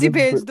कॉलेज ही with।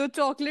 भेज दो,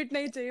 chocolate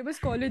नहीं चाहिए, बस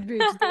कॉलेज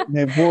भेज दो.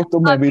 नहीं, वो तो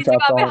मैं भी आपकी जगह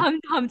चाहता पे हूँ।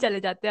 हम चले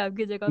जाते हैं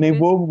आपकी जगह नहीं, पे।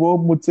 वो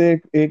मुझसे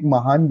एक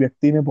महान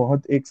व्यक्ति ने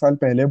बहुत 1 साल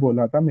पहले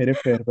बोला था, मेरे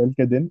फेयरवेल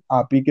के दिन।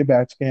 आप ही के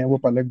बैच के हैं वो,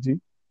 पलक जी।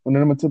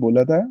 उन्होंने मुझसे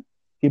बोला था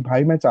कि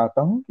भाई, मैं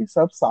चाहता हूँ कि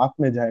सब साथ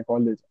में जाए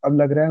कॉलेज। अब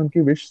लग रहा है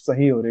उनकी विश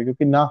सही हो रही है,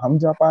 क्योंकि ना हम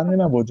जा पा रहे हैं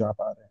ना वो जा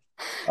पा रहे हैं।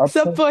 अब सब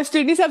सब फर्स्ट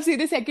ईयर नहीं, सब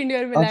सीधे सेकंड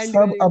ईयर में अब लैंड सब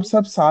अब करेंगे.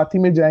 सब साथ ही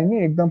में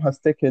जाएंगे, एकदम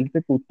हंसते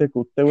खेलते कूदते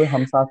कूदते हुए,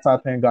 हम साथ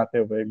साथ हैं गाते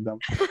हुए एकदम।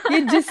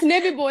 ये जिसने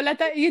भी बोला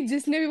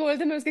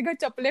था मैं उसके घर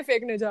चप्पलें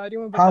फेंकने जा रही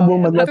हूँ, मैं हाँ, बता वो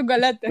रही हूँ, ये मतलब, तो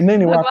गलत है. नहीं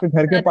नहीं, वो आपके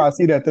घर के भगवान पास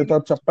ही रहते, तो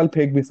आप चप्पल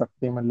फेंक भी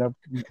सकते हैं, मतलब।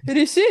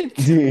 ऋषित.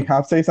 जी,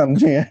 आप सही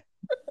समझे हैं।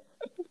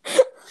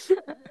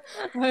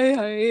 हाय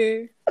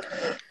हाय.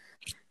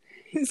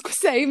 इसको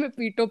सही में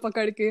पीटो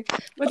पकड़ के.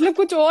 मतलब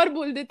कुछ और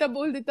बोल देता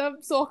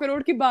 100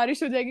 करोड़ की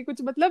बारिश हो जाएगी,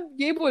 कुछ मतलब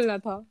ये बोलना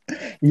था.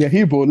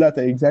 यही बोला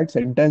था, एग्जैक्ट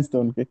सेंटेंस तो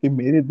उनके, कि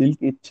मेरे दिल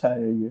की इच्छा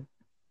है ये,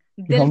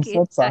 कि दिल हम की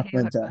सब इच्छा साथ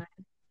है में जाए।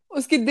 भगवान।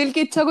 उसकी दिल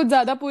की इच्छा कुछ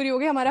ज्यादा पूरी हो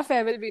गई, हमारा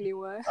फेयरवेल भी नहीं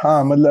हुआ है.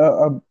 हाँ, मतलब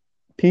अब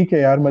ठीक है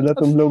यार, मतलब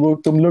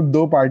अब तुम लोग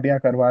 2 पार्टियां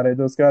करवा रहे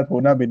थे, उसके बाद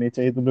होना भी नहीं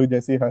चाहिए तुम लोग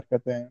जैसी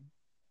हरकतें हैं।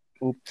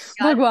 oops.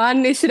 यार भगवान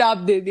ने श्राप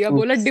दे दिया,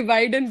 बोला Oops.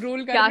 डिवाइड एंड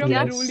रूल कर क्या रहे हो,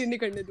 क्या मैं रूल ही Yes. नहीं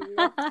करने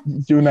दूंगा।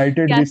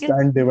 United क्या we क्या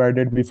stand,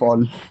 divided we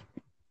fall.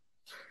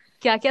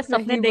 क्या क्या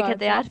सपने सही देखे थे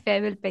बात है। यार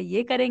फेयरवेल पे,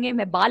 ये करेंगे।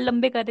 मैं बाल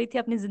लंबे कर रही थी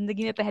अपनी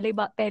जिंदगी में पहली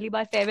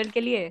बार फेयरवेल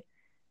के लिए।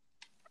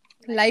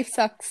 लाइफ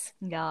सक्स।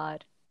 यार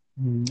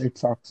It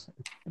sucks.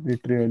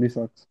 It really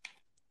sucks.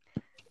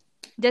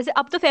 जैसे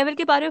अब तो फेयरवेल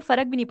के बारे में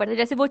फर्क भी नहीं पड़ता,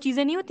 जैसे वो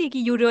चीजें नहीं होती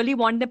कि यू रियली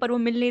वांट देम पर वो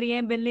मिल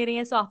नहीं रही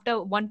है, so after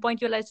one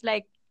point you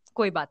like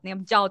कोई बात नहीं,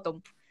 अब जाओ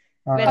तुम।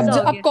 वैसा हो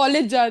अब गया।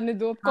 कॉलेज जाने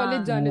दो, अब कॉलेज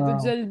हाँ जाने दो, हाँ,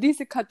 जल्दी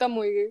से खत्म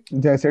हो गए।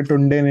 जैसे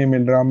टुंडे नहीं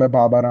मिल रहा, मैं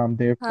बाबा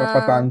रामदेव का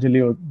हाँ।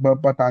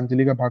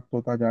 पतंजलि का भक्त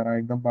होता जा रहा है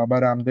एकदम। बाबा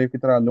रामदेव की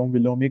तरह अनुलोम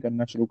विलोम ही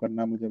करना शुरू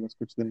करना है मुझे बस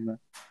कुछ दिन में।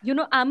 You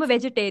know I am a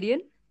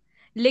vegetarian,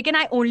 लेकिन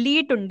आई ओनली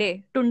ईट टुंडे।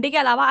 टुंडे के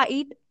अलावा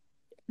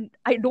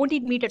I don't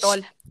eat meet at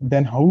all.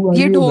 Then how are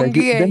ये you a veg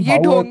ढोंगी है, then ये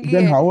ढोंगी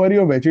then है। how are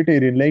you a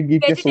vegetarian? Like ये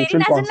क्या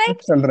vegetarian social as in like,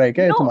 construct चल रहा है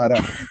क्या ये नो तुम्हारा?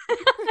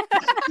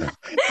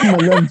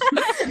 मतलब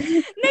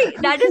नहीं,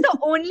 that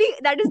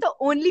is the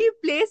only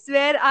place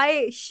where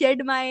I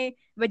shade my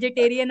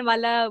vegetarian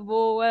वाला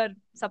वो और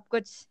सब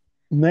कुछ।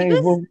 नहीं,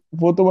 बिकॉज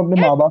वो तुम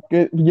अपने यार माँ बाप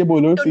के ये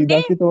बोलो टुंडे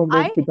सीधा कि तुम अपने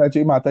आई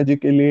पिताजी माता जी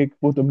के लिए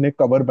वो तुमने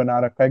कवर बना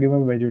रखा है कि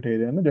मैं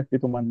वेजिटेरियन हूँ, जबकि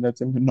तुम अंदर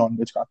से नॉन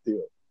वेज खाती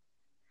हो।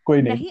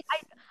 कोई नहीं। नहीं, आई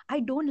आई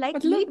डोंट लाइक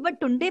मीट, मतलब बट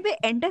टुंडे पे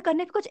एंटर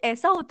करने पे कुछ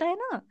ऐसा होता है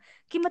ना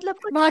कि मतलब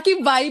कुछ। वहां की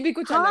वाइब भी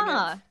कुछ अलग है।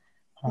 हाँ,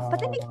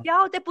 पता नहीं हाँ, क्या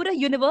होता है, पूरा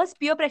यूनिवर्स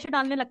पियर प्रेशर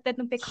डालने लगता है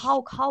तुम पे,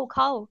 खाओ खाओ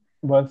खाओ।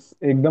 बस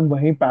एकदम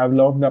वहीं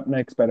पावलोव ने अपना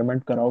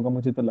एक्सपेरिमेंट करा होगा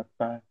मुझे तो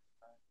लगता है।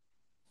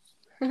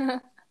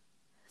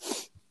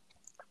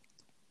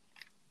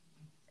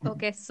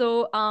 Okay,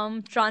 so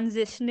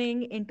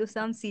transitioning into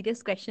some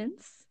serious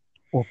questions.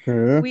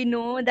 Okay. We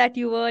know that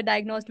you were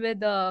diagnosed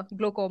with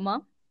glaucoma.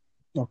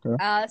 Okay.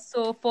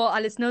 So for our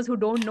listeners who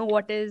don't know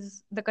what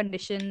is the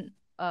condition,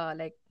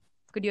 like,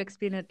 could you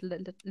explain it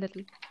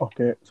little?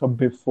 Okay, so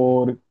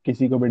before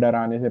किसी को भी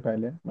डराने से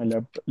पहले,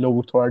 मतलब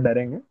लोग थोड़ा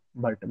डरेंगे,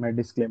 but मैं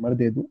डिस्क्लेमर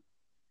दे दूं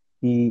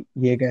कि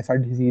ये एक ऐसा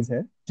डिजीज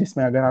है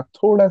जिसमें अगर आप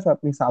थोड़ा सा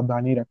अपनी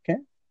सावधानी रखें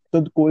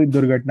तो कोई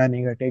दुर्घटना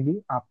नहीं घटेगी।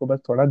 आपको बस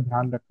थोड़ा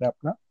ध्यान रखना है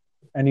अपना,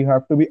 and you have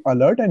to be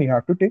alert and you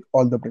have to take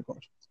all the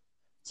precautions.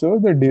 So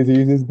the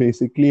disease is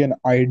basically an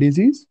eye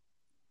disease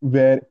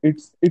where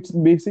it's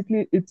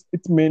basically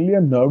it's mainly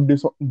a nerve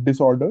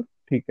disorder,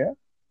 ठीक है।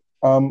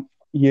 um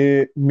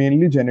ये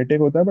mainly genetic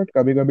होता है, but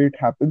कभी कभी it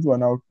happens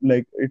one out,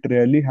 like it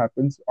rarely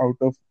happens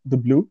out of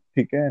the blue,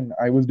 ठीक है। And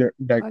I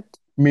was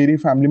मेरी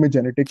फैमिली में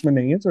जेनेटिक्स में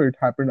नहीं है, so it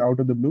happened out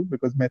of the blue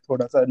because मैं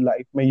थोड़ा सा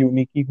लाइफ में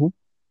यूनिक ही हूँ।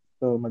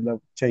 तो मतलब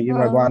चाहिए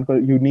हाँ। भगवान को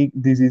यूनिक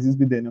डिजीजेस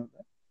भी देने होते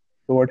हैं।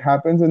 तो what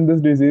happens in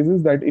this disease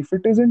is that if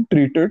it is in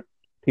treated,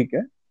 ठीक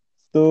है,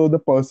 तो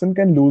the person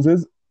can lose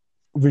his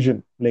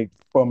vision like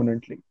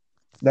permanently.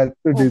 That's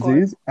the oh god.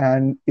 Disease.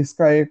 And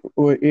इसका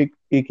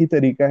एक ही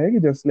तरीका है कि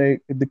just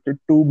like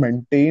to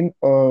maintain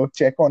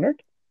check on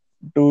it,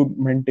 to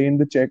maintain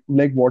the check,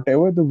 like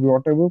whatever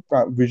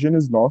vision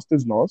is lost,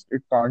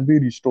 it can't be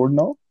restored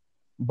now,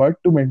 but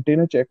to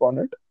maintain a check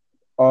on it,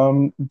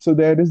 so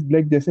there is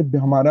like जैसे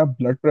हमारा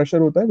blood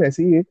pressure होता है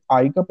वैसे ही एक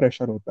आई का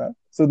pressure होता है।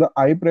 so the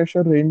eye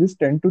pressure range is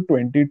 10 to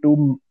 22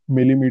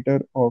 millimeter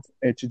of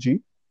Hg,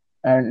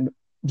 and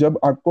जब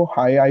आपको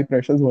हाई आई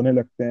प्रेशर होने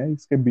लगते हैं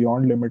इसके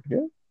बियॉन्ड लिमिट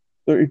के,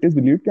 तो इट इज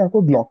बिलीव कि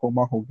आपको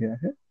ग्लॉकोमा हो गया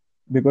है।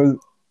 बिकॉज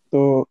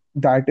तो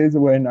that is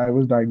when I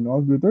was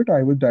diagnosed with it.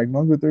 I was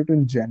diagnosed with it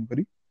in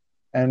January,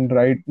 and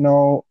right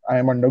now I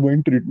am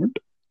undergoing treatment.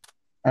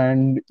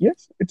 And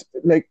yes, it's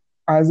like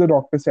as the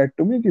doctor said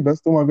to me कि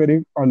बस तुम अगर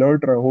एक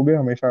alert रहोगे,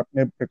 हमेशा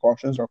अपने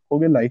precautions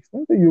रखोगे life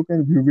में, तो you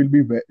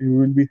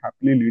will be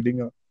happily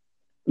leading a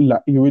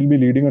you will be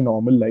leading a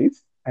normal life,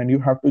 and you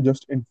have to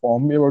just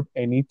inform me about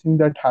anything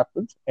that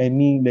happens,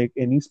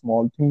 any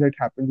small thing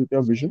that happens with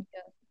your vision.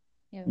 Yeah,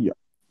 yeah. Yeah,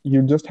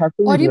 you just have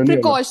to be और really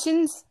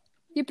alert.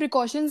 ये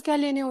precautions क्या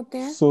लेने होते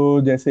हैं?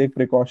 सो जैसे एक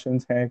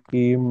precautions है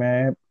कि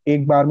मैं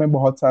एक बार में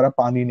बहुत सारा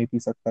पानी नहीं पी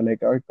सकता,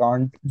 like I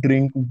can't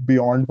drink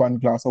beyond 1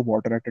 glass of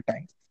water at a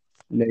time,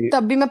 like.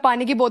 तब भी मैं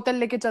पानी की बोतल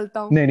लेके चलता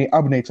हूँ। नहीं नहीं,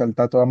 अब नहीं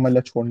चलता, तो अब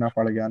मतलब छोड़ना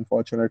पड़ गया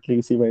अनफॉर्चुनेटली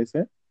इसी वजह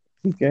से,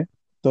 ठीक है।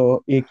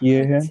 तो एक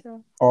ये है। अच्छा।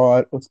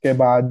 और उसके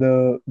बाद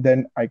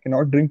then I can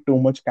not drink too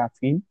much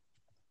caffeine.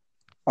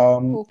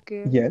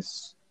 Okay.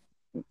 Yes,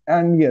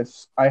 and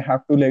yes I have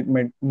to like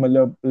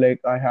मतलब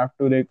like I have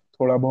to like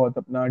थोड़ा बहुत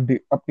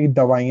अपनी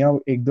दवाइयाँ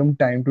एकदम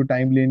टाइम टू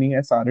टाइम लेनी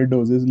है, सारे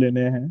डोजेस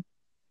लेने हैं,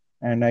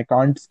 and I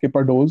can't skip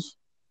a dose,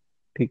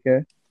 ठीक है।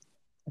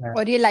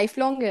 और ये लाइफ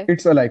लॉन्ग है?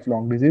 It's a life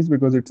long disease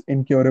because it's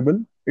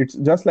incurable. It's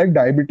just like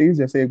diabetes,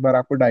 जैसे एक बार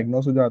आपको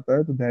डायग्नोस हो जाता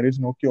है तो there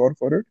is no cure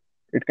for it.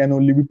 It can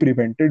only be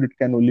prevented, it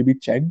can only be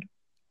checked.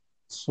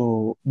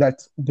 So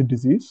that's the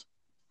disease,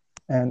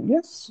 and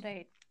yes.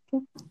 Right.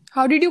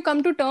 How did you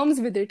come to terms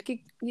with it कि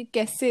ये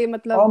कैसे,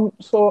 मतलब?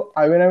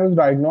 When I was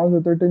diagnosed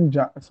with it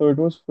so it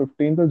was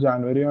 15th of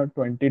January or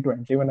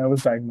 2020 when I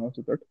was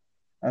diagnosed with it,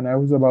 and I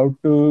was about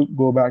to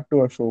go back to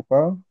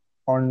Ashoka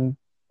on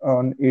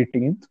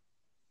 18th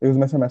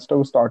because my semester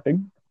was starting,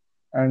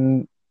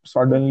 and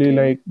suddenly okay.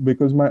 like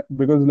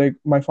because like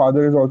my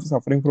father is also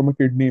suffering from a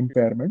kidney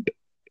impairment,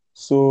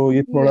 so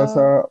ये थोड़ा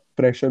सा Yeah.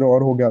 Pressure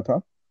और हो गया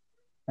था.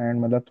 And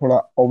मतलब थोड़ा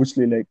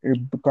obviously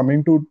like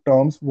coming to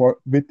terms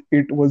with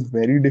it was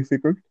very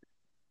difficult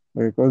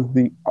because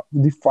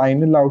the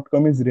final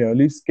outcome is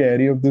really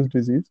scary of this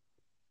disease.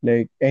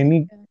 Like any,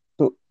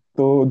 तो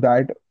तो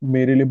that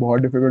मेरे लिए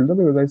बहुत difficult था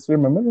because I still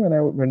remember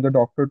when the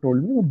doctor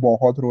told me, मैं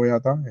बहुत रोया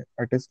था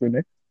at his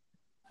clinic.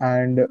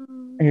 And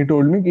he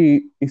told me कि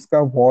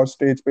इसका war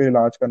stage पे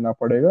इलाज करना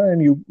पड़ेगा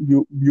and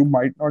you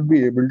might not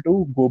be able to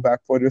go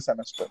back for your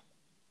semester.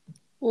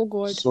 Oh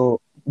God. So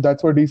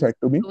that's what he said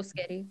to me. So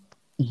scary.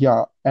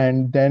 Yeah,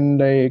 and then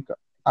like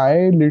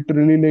I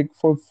literally like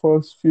for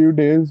first few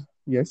days,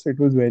 yes, it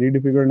was very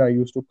difficult. I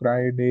used to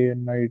cry day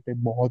and night.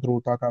 बहुत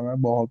रोता था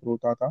मैं, बहुत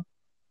रोता था.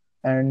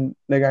 And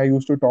like I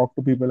used to talk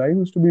to people. I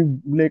used to be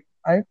like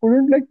I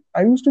couldn't like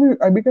I used to be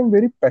I became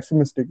very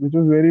pessimistic, which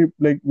was very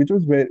like which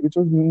was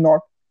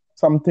not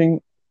something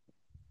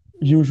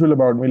usual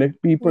about me. Like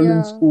people in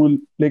Yeah. school,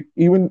 like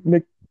even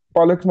like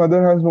Palak's mother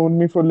has known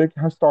me for like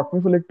has taught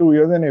me for like 2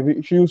 years, and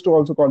every she used to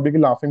also call me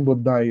कि laughing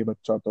Buddha है ये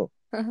बच्चा तो.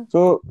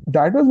 So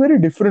that was very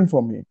different for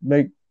me.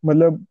 Like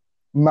मतलब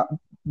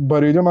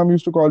Bareja mom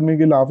used to call me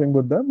कि laughing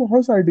Buddha.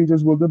 बहुत सारे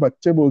teachers बोलते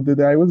बच्चे बोलते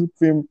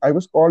थे. I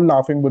was called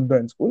laughing Buddha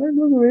in school, and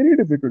it was very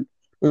difficult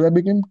because I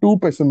became too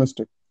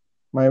pessimistic.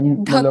 Yeah.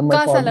 मतलब my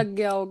धक्का सा father. लग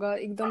गया होगा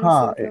एकदम से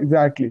हाँ, मतलब.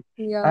 exactly.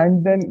 Yeah.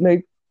 And then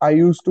like I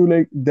used to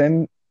like then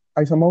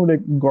I somehow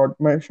like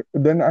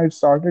then I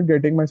started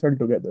getting myself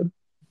together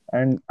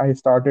and I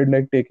started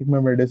like taking my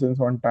medicines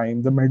on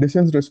time. The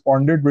medicines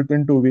responded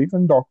within 2 weeks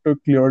and doctor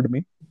cleared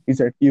me. He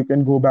said you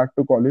can go back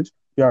to college.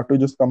 You have to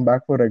just come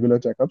back for regular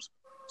checkups.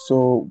 So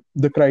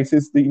the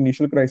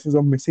initial crisis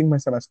of missing my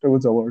semester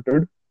was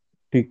averted.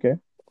 ठीक है.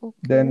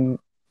 Okay.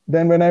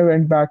 Then when I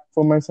went back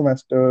for my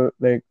semester,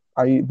 like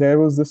I there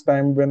was this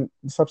time when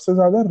सबसे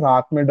ज्यादा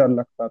रात में डर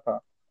लगता था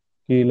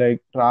कि like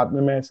रात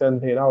में मैं ऐसे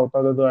अंधेरा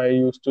होता था तो I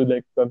used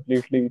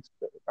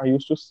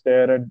to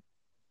stare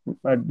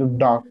at the Mm.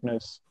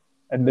 darkness,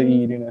 at the Mm.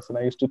 eeriness, and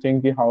I used to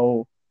think कि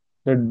how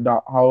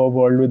a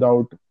world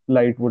without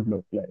light would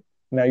look like.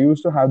 And I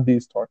used to have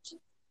these thoughts, Oh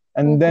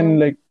and then God.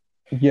 like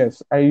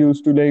yes, I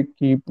used to like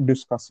keep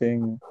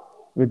discussing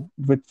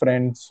with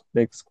friends,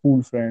 like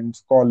school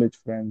friends, college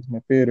friends,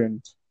 my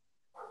parents,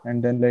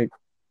 and then like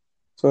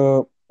so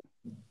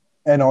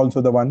and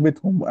also the one with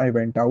whom I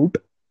went out.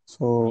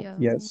 So Yeah.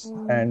 yes,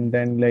 Mm. and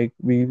then like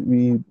we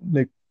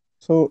like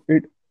so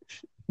it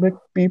like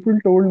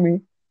people told me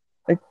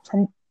like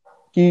some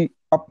कि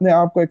अपने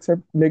आप को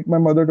accept like my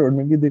mother told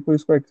me कि देखो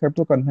इसको accept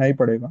तो करना ही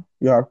पड़ेगा.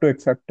 You have to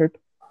accept it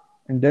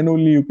and then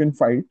only you can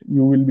fight.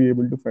 You will be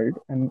able to fight.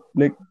 And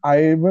like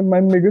my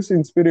biggest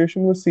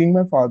inspiration was seeing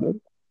my father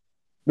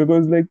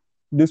because like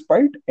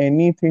despite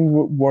anything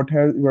what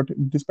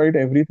despite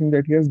everything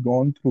that he has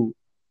gone through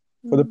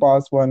for the Mm.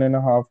 past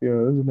 1.5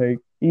 years, like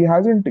he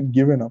hasn't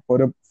given up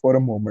for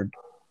a moment,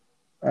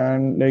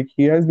 and like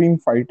he has been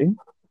fighting,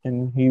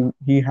 and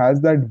he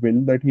has that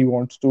will that he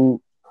wants to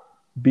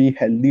be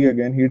healthy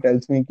again. He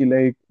tells me ki,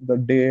 like the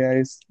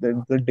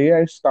day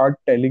I start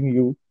telling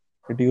you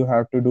that you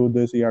have to do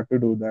this, you have to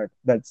do that,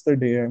 that's the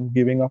day I'm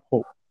giving up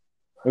hope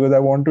because I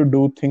want to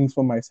do things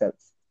for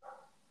myself.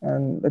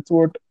 And that's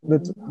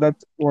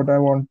what I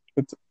want.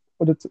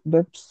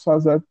 That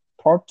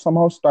thought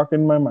somehow stuck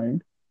in my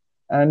mind.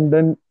 And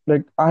then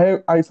like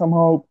I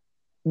somehow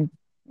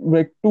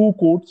like two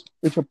quotes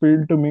which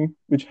appealed to me,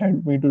 which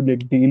helped me to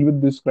like deal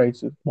with this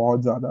crisis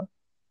बहुत ज़्यादा.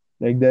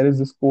 Like there is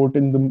this quote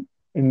in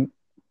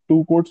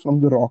two quotes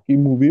from the Rocky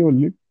movie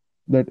only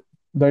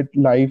that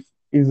life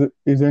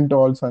isn't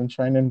all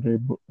sunshine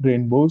and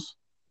rainbows.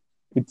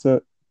 It's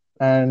a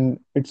and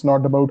it's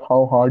not about how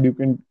hard you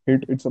can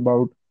hit. It's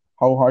about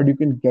how hard you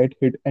can get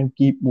hit and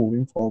keep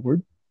moving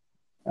forward.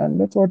 And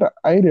that's what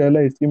I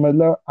realized. कि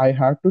मतलब I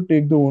have to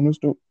take the onus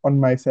on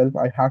myself.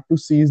 I have to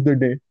seize the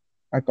day.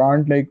 I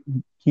can't like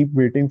keep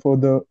waiting for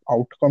the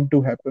outcome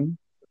to happen.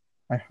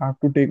 I have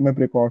to take my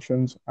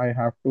precautions. I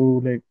have to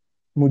like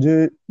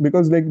मुझे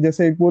because like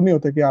जैसे एक वो नहीं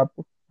होता कि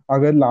आप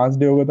अगर last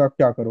day होगा तो आप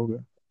क्या करोगे.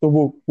 तो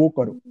वो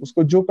करो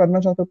उसको जो करना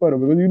चाहते हो करो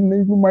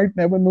because you might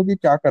never know कि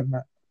क्या करना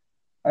है.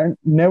 And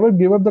never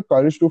give up the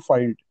courage to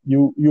fight.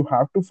 You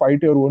have to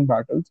fight your own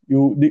battles.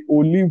 The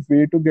only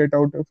way to get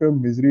out of your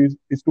misery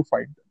is to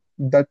fight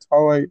them. That's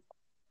how I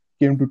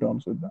came to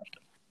terms with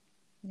that.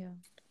 Yeah.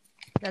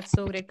 That's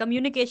so great.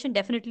 Communication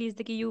definitely is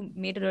the key. You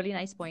made a really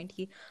nice point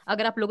कि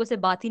अगर आप लोगों से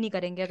बात ही नहीं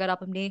करेंगे, अगर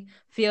आप अपने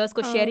fears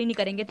को share हाँ. ही नहीं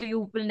करेंगे, तो you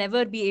will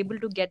never be able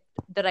to get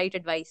the right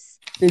advice.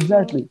 हाँ.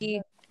 Exactly. कि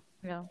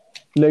yeah,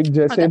 Like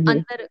जैसे अगर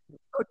अंदर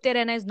घुटते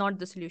रहना is not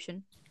the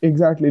solution.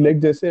 Exactly like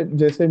जैसे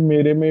जैसे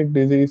मेरे में एक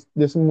डिजीज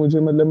जैसे मुझे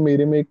मतलब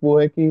मेरे में एक वो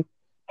है कि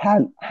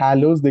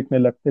हैलोस दिखने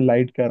लगते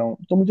लाइट कह रहा हूँ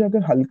तो मुझे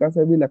अगर हल्का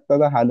सा भी लगता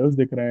था हैलोस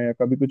दिख रहे हैं या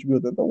कभी कुछ भी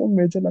होता था वो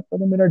मुझे लगता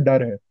था मेरा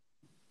डर है.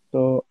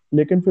 तो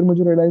लेकिन फिर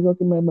मुझे रियलाइज हुआ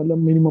कि मैं मतलब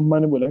मेरी मम्मा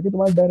ने बोला कि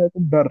तुम्हारा डर है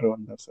तुम डर रहे हो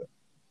अंदर से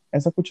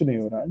ऐसा कुछ नहीं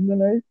हो रहा. एंड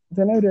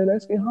देन आई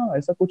रियलाइज कि हाँ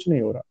ऐसा कुछ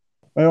नहीं हो रहा.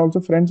 My also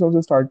friends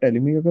also start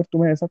telling me अगर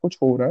तुम्हें ऐसा कुछ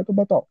हो रहा है तो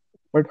बताओ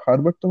बट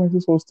हर वक्त तुम ऐसे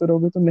सोचते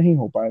रहोगे तो नहीं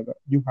हो पाएगा.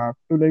 You have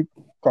to like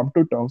come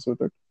to terms with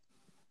it.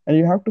 and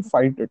you have to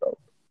fight it out.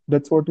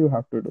 That's what you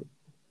have to do.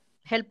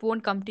 Help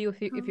won't come to you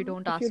if you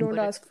don't if you ask don't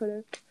for it. ask for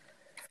it.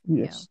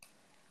 Yeah. Yes.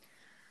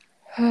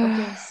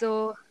 Okay,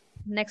 so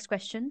next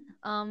question.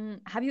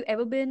 Have you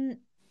ever been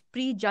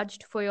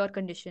prejudged for your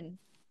condition?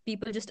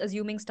 People just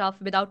assuming stuff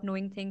without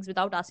knowing things,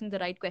 without asking the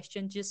right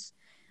question, just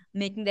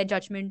making their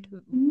judgment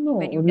No,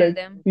 when you tell like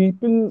them.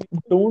 people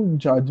don't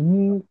judge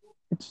me.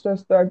 It's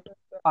just that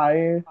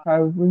I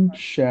haven't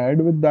shared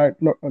with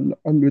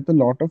with a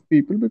lot of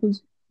people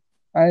because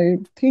I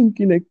think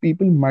like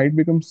people might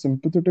become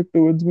sympathetic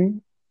towards me,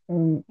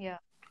 and Yeah.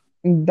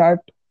 that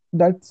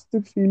that's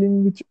the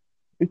feeling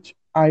which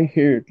I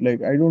hate.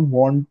 Like I don't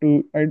want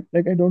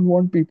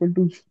people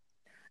to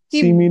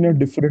कि see me in a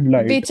different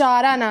light.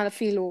 बेचारा ना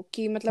feel हो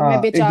कि मतलब मैं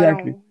हाँ, बेचारा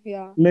exactly. हूँ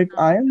या Like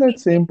I am that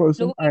क्योंकि same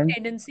person, लोगों की and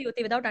टेंडेंसी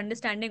होती है विदाउट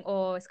अंडरस्टैंडिंग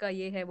ओ इसका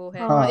ये है वो है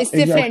हाँ हाँ, इससे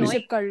सो exactly. फ्रेंडशिप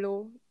अनोइंग कर लो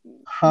यू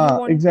हाँ,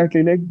 want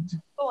exactly. Like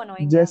so annoying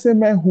यार जैसे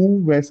मैं हूँ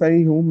वैसा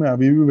ही हूँ, मैं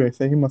अभी भी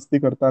वैसे ही मस्ती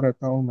करता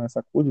रहता हूँ, मैं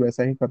सब कुछ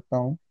वैसा ही करता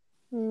हूँ।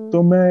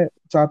 तो मैं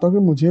चाहता हूँ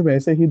कि मुझे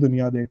वैसे ही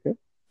दुनिया देखे,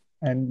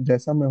 एंड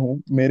जैसा मैं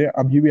हूँ मेरे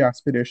अभी भी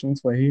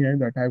एस्पिरेशंस वही हैं,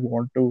 that I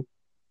want to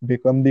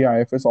become the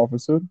IFS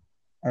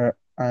officer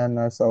and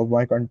serve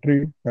my country,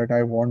 that I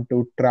want to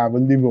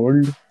travel the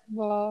world.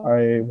 वाह I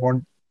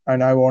want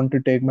and I want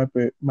to take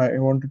I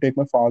want to take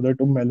my father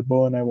to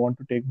Melbourne. I want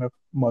to take my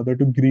mother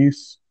to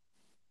Greece.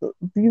 So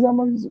these are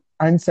my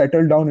and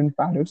settle down in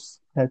Paris.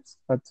 That's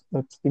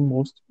the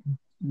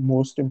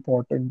most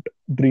important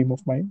dream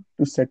of mine,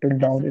 to settle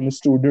that's down in a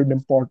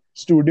amazing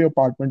studio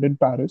apartment in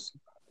Paris,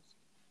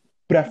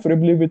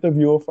 preferably with a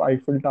view of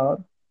Eiffel Tower.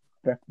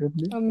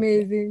 Preferably.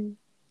 Amazing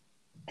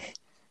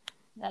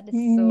that is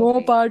so more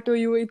great power to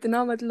you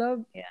इतना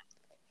मतलब या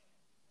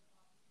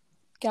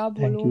क्या Thank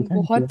बोलूं you, thank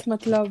you. बहुत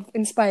मतलब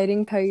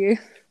inspiring था ये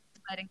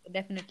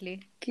definitely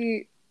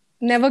कि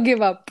नेवर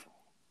गिव अप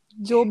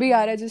जो भी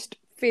आ रहा है just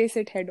face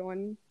it head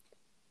on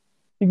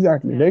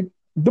Exactly. या Like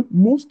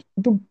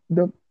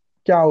the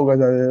क्या होगा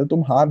ज्यादा से ज्यादा?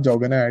 तुम हार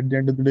जाओगे ना at the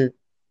end of the day,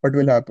 what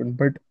will happen?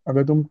 But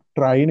अगर तुम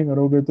ट्राई नहीं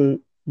करोगे तो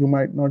you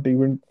might not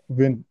even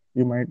win.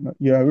 You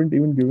haven't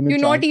even given a you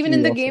not chance even to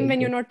in the game yourself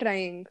when you yet. Not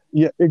trying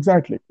Yeah,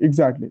 exactly.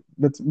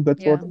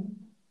 That's या what.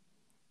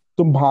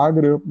 तुम भाग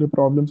रहे हो अपने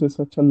प्रॉब्लम से,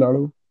 इससे अच्छा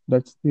लड़ो.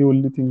 That's the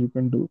only thing you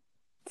can do.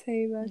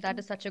 सही बात दैट है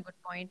is such a good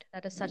point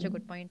that is such a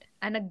good point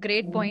and a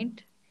great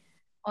point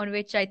on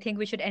which I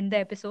think we should end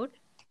the episode.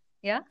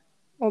 Yeah?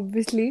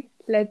 obviously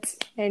let's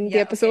end the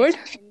Yeah, okay. episode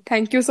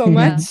thank you so Yeah.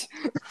 much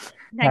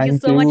Thank you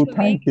Thank so much you, for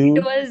being. thank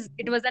you.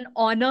 It was an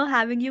honor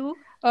having you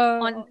uh,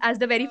 on as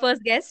the very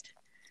first guest.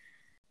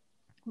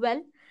 Well,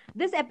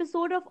 this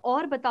episode of Aur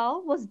Batao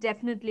was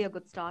definitely a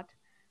good start.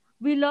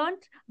 We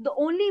learned the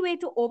only way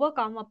to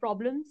overcome our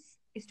problems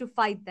is to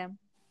fight them.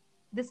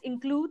 This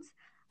includes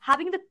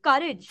having the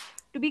courage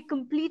to be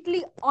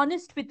completely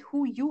honest with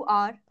who you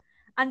are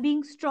and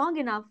being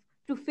strong enough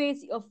to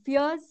face your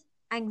fears,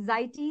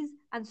 anxieties,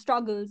 and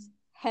struggles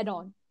head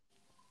on.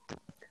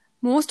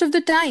 most of the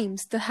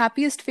times the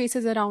happiest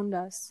faces around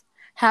us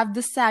have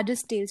the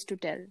saddest tales to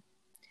tell.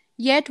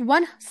 Yet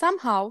one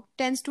somehow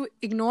tends to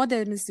ignore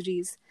their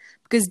miseries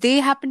because they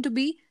happen to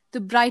be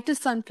the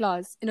brightest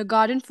sunflowers in a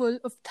garden full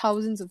of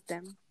thousands of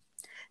them.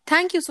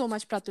 Thank you so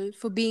much, Pratul,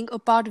 for being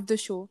a part of the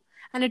show,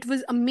 and it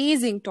was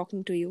amazing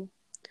talking to you.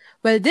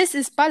 Well, this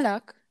is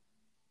Palak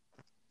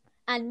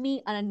And me,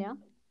 Ananya.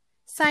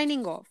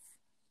 signing off.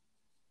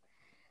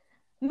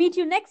 Meet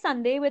you next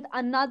Sunday with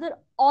another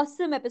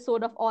awesome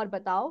episode of Aur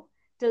Batao.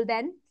 Till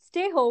then,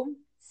 stay home,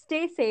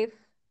 stay safe,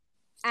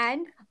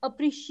 and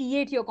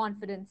appreciate your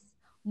confidence.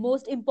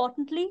 Most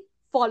importantly,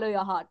 follow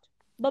your heart.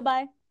 Bye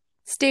bye.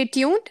 Stay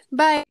tuned.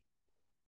 Bye.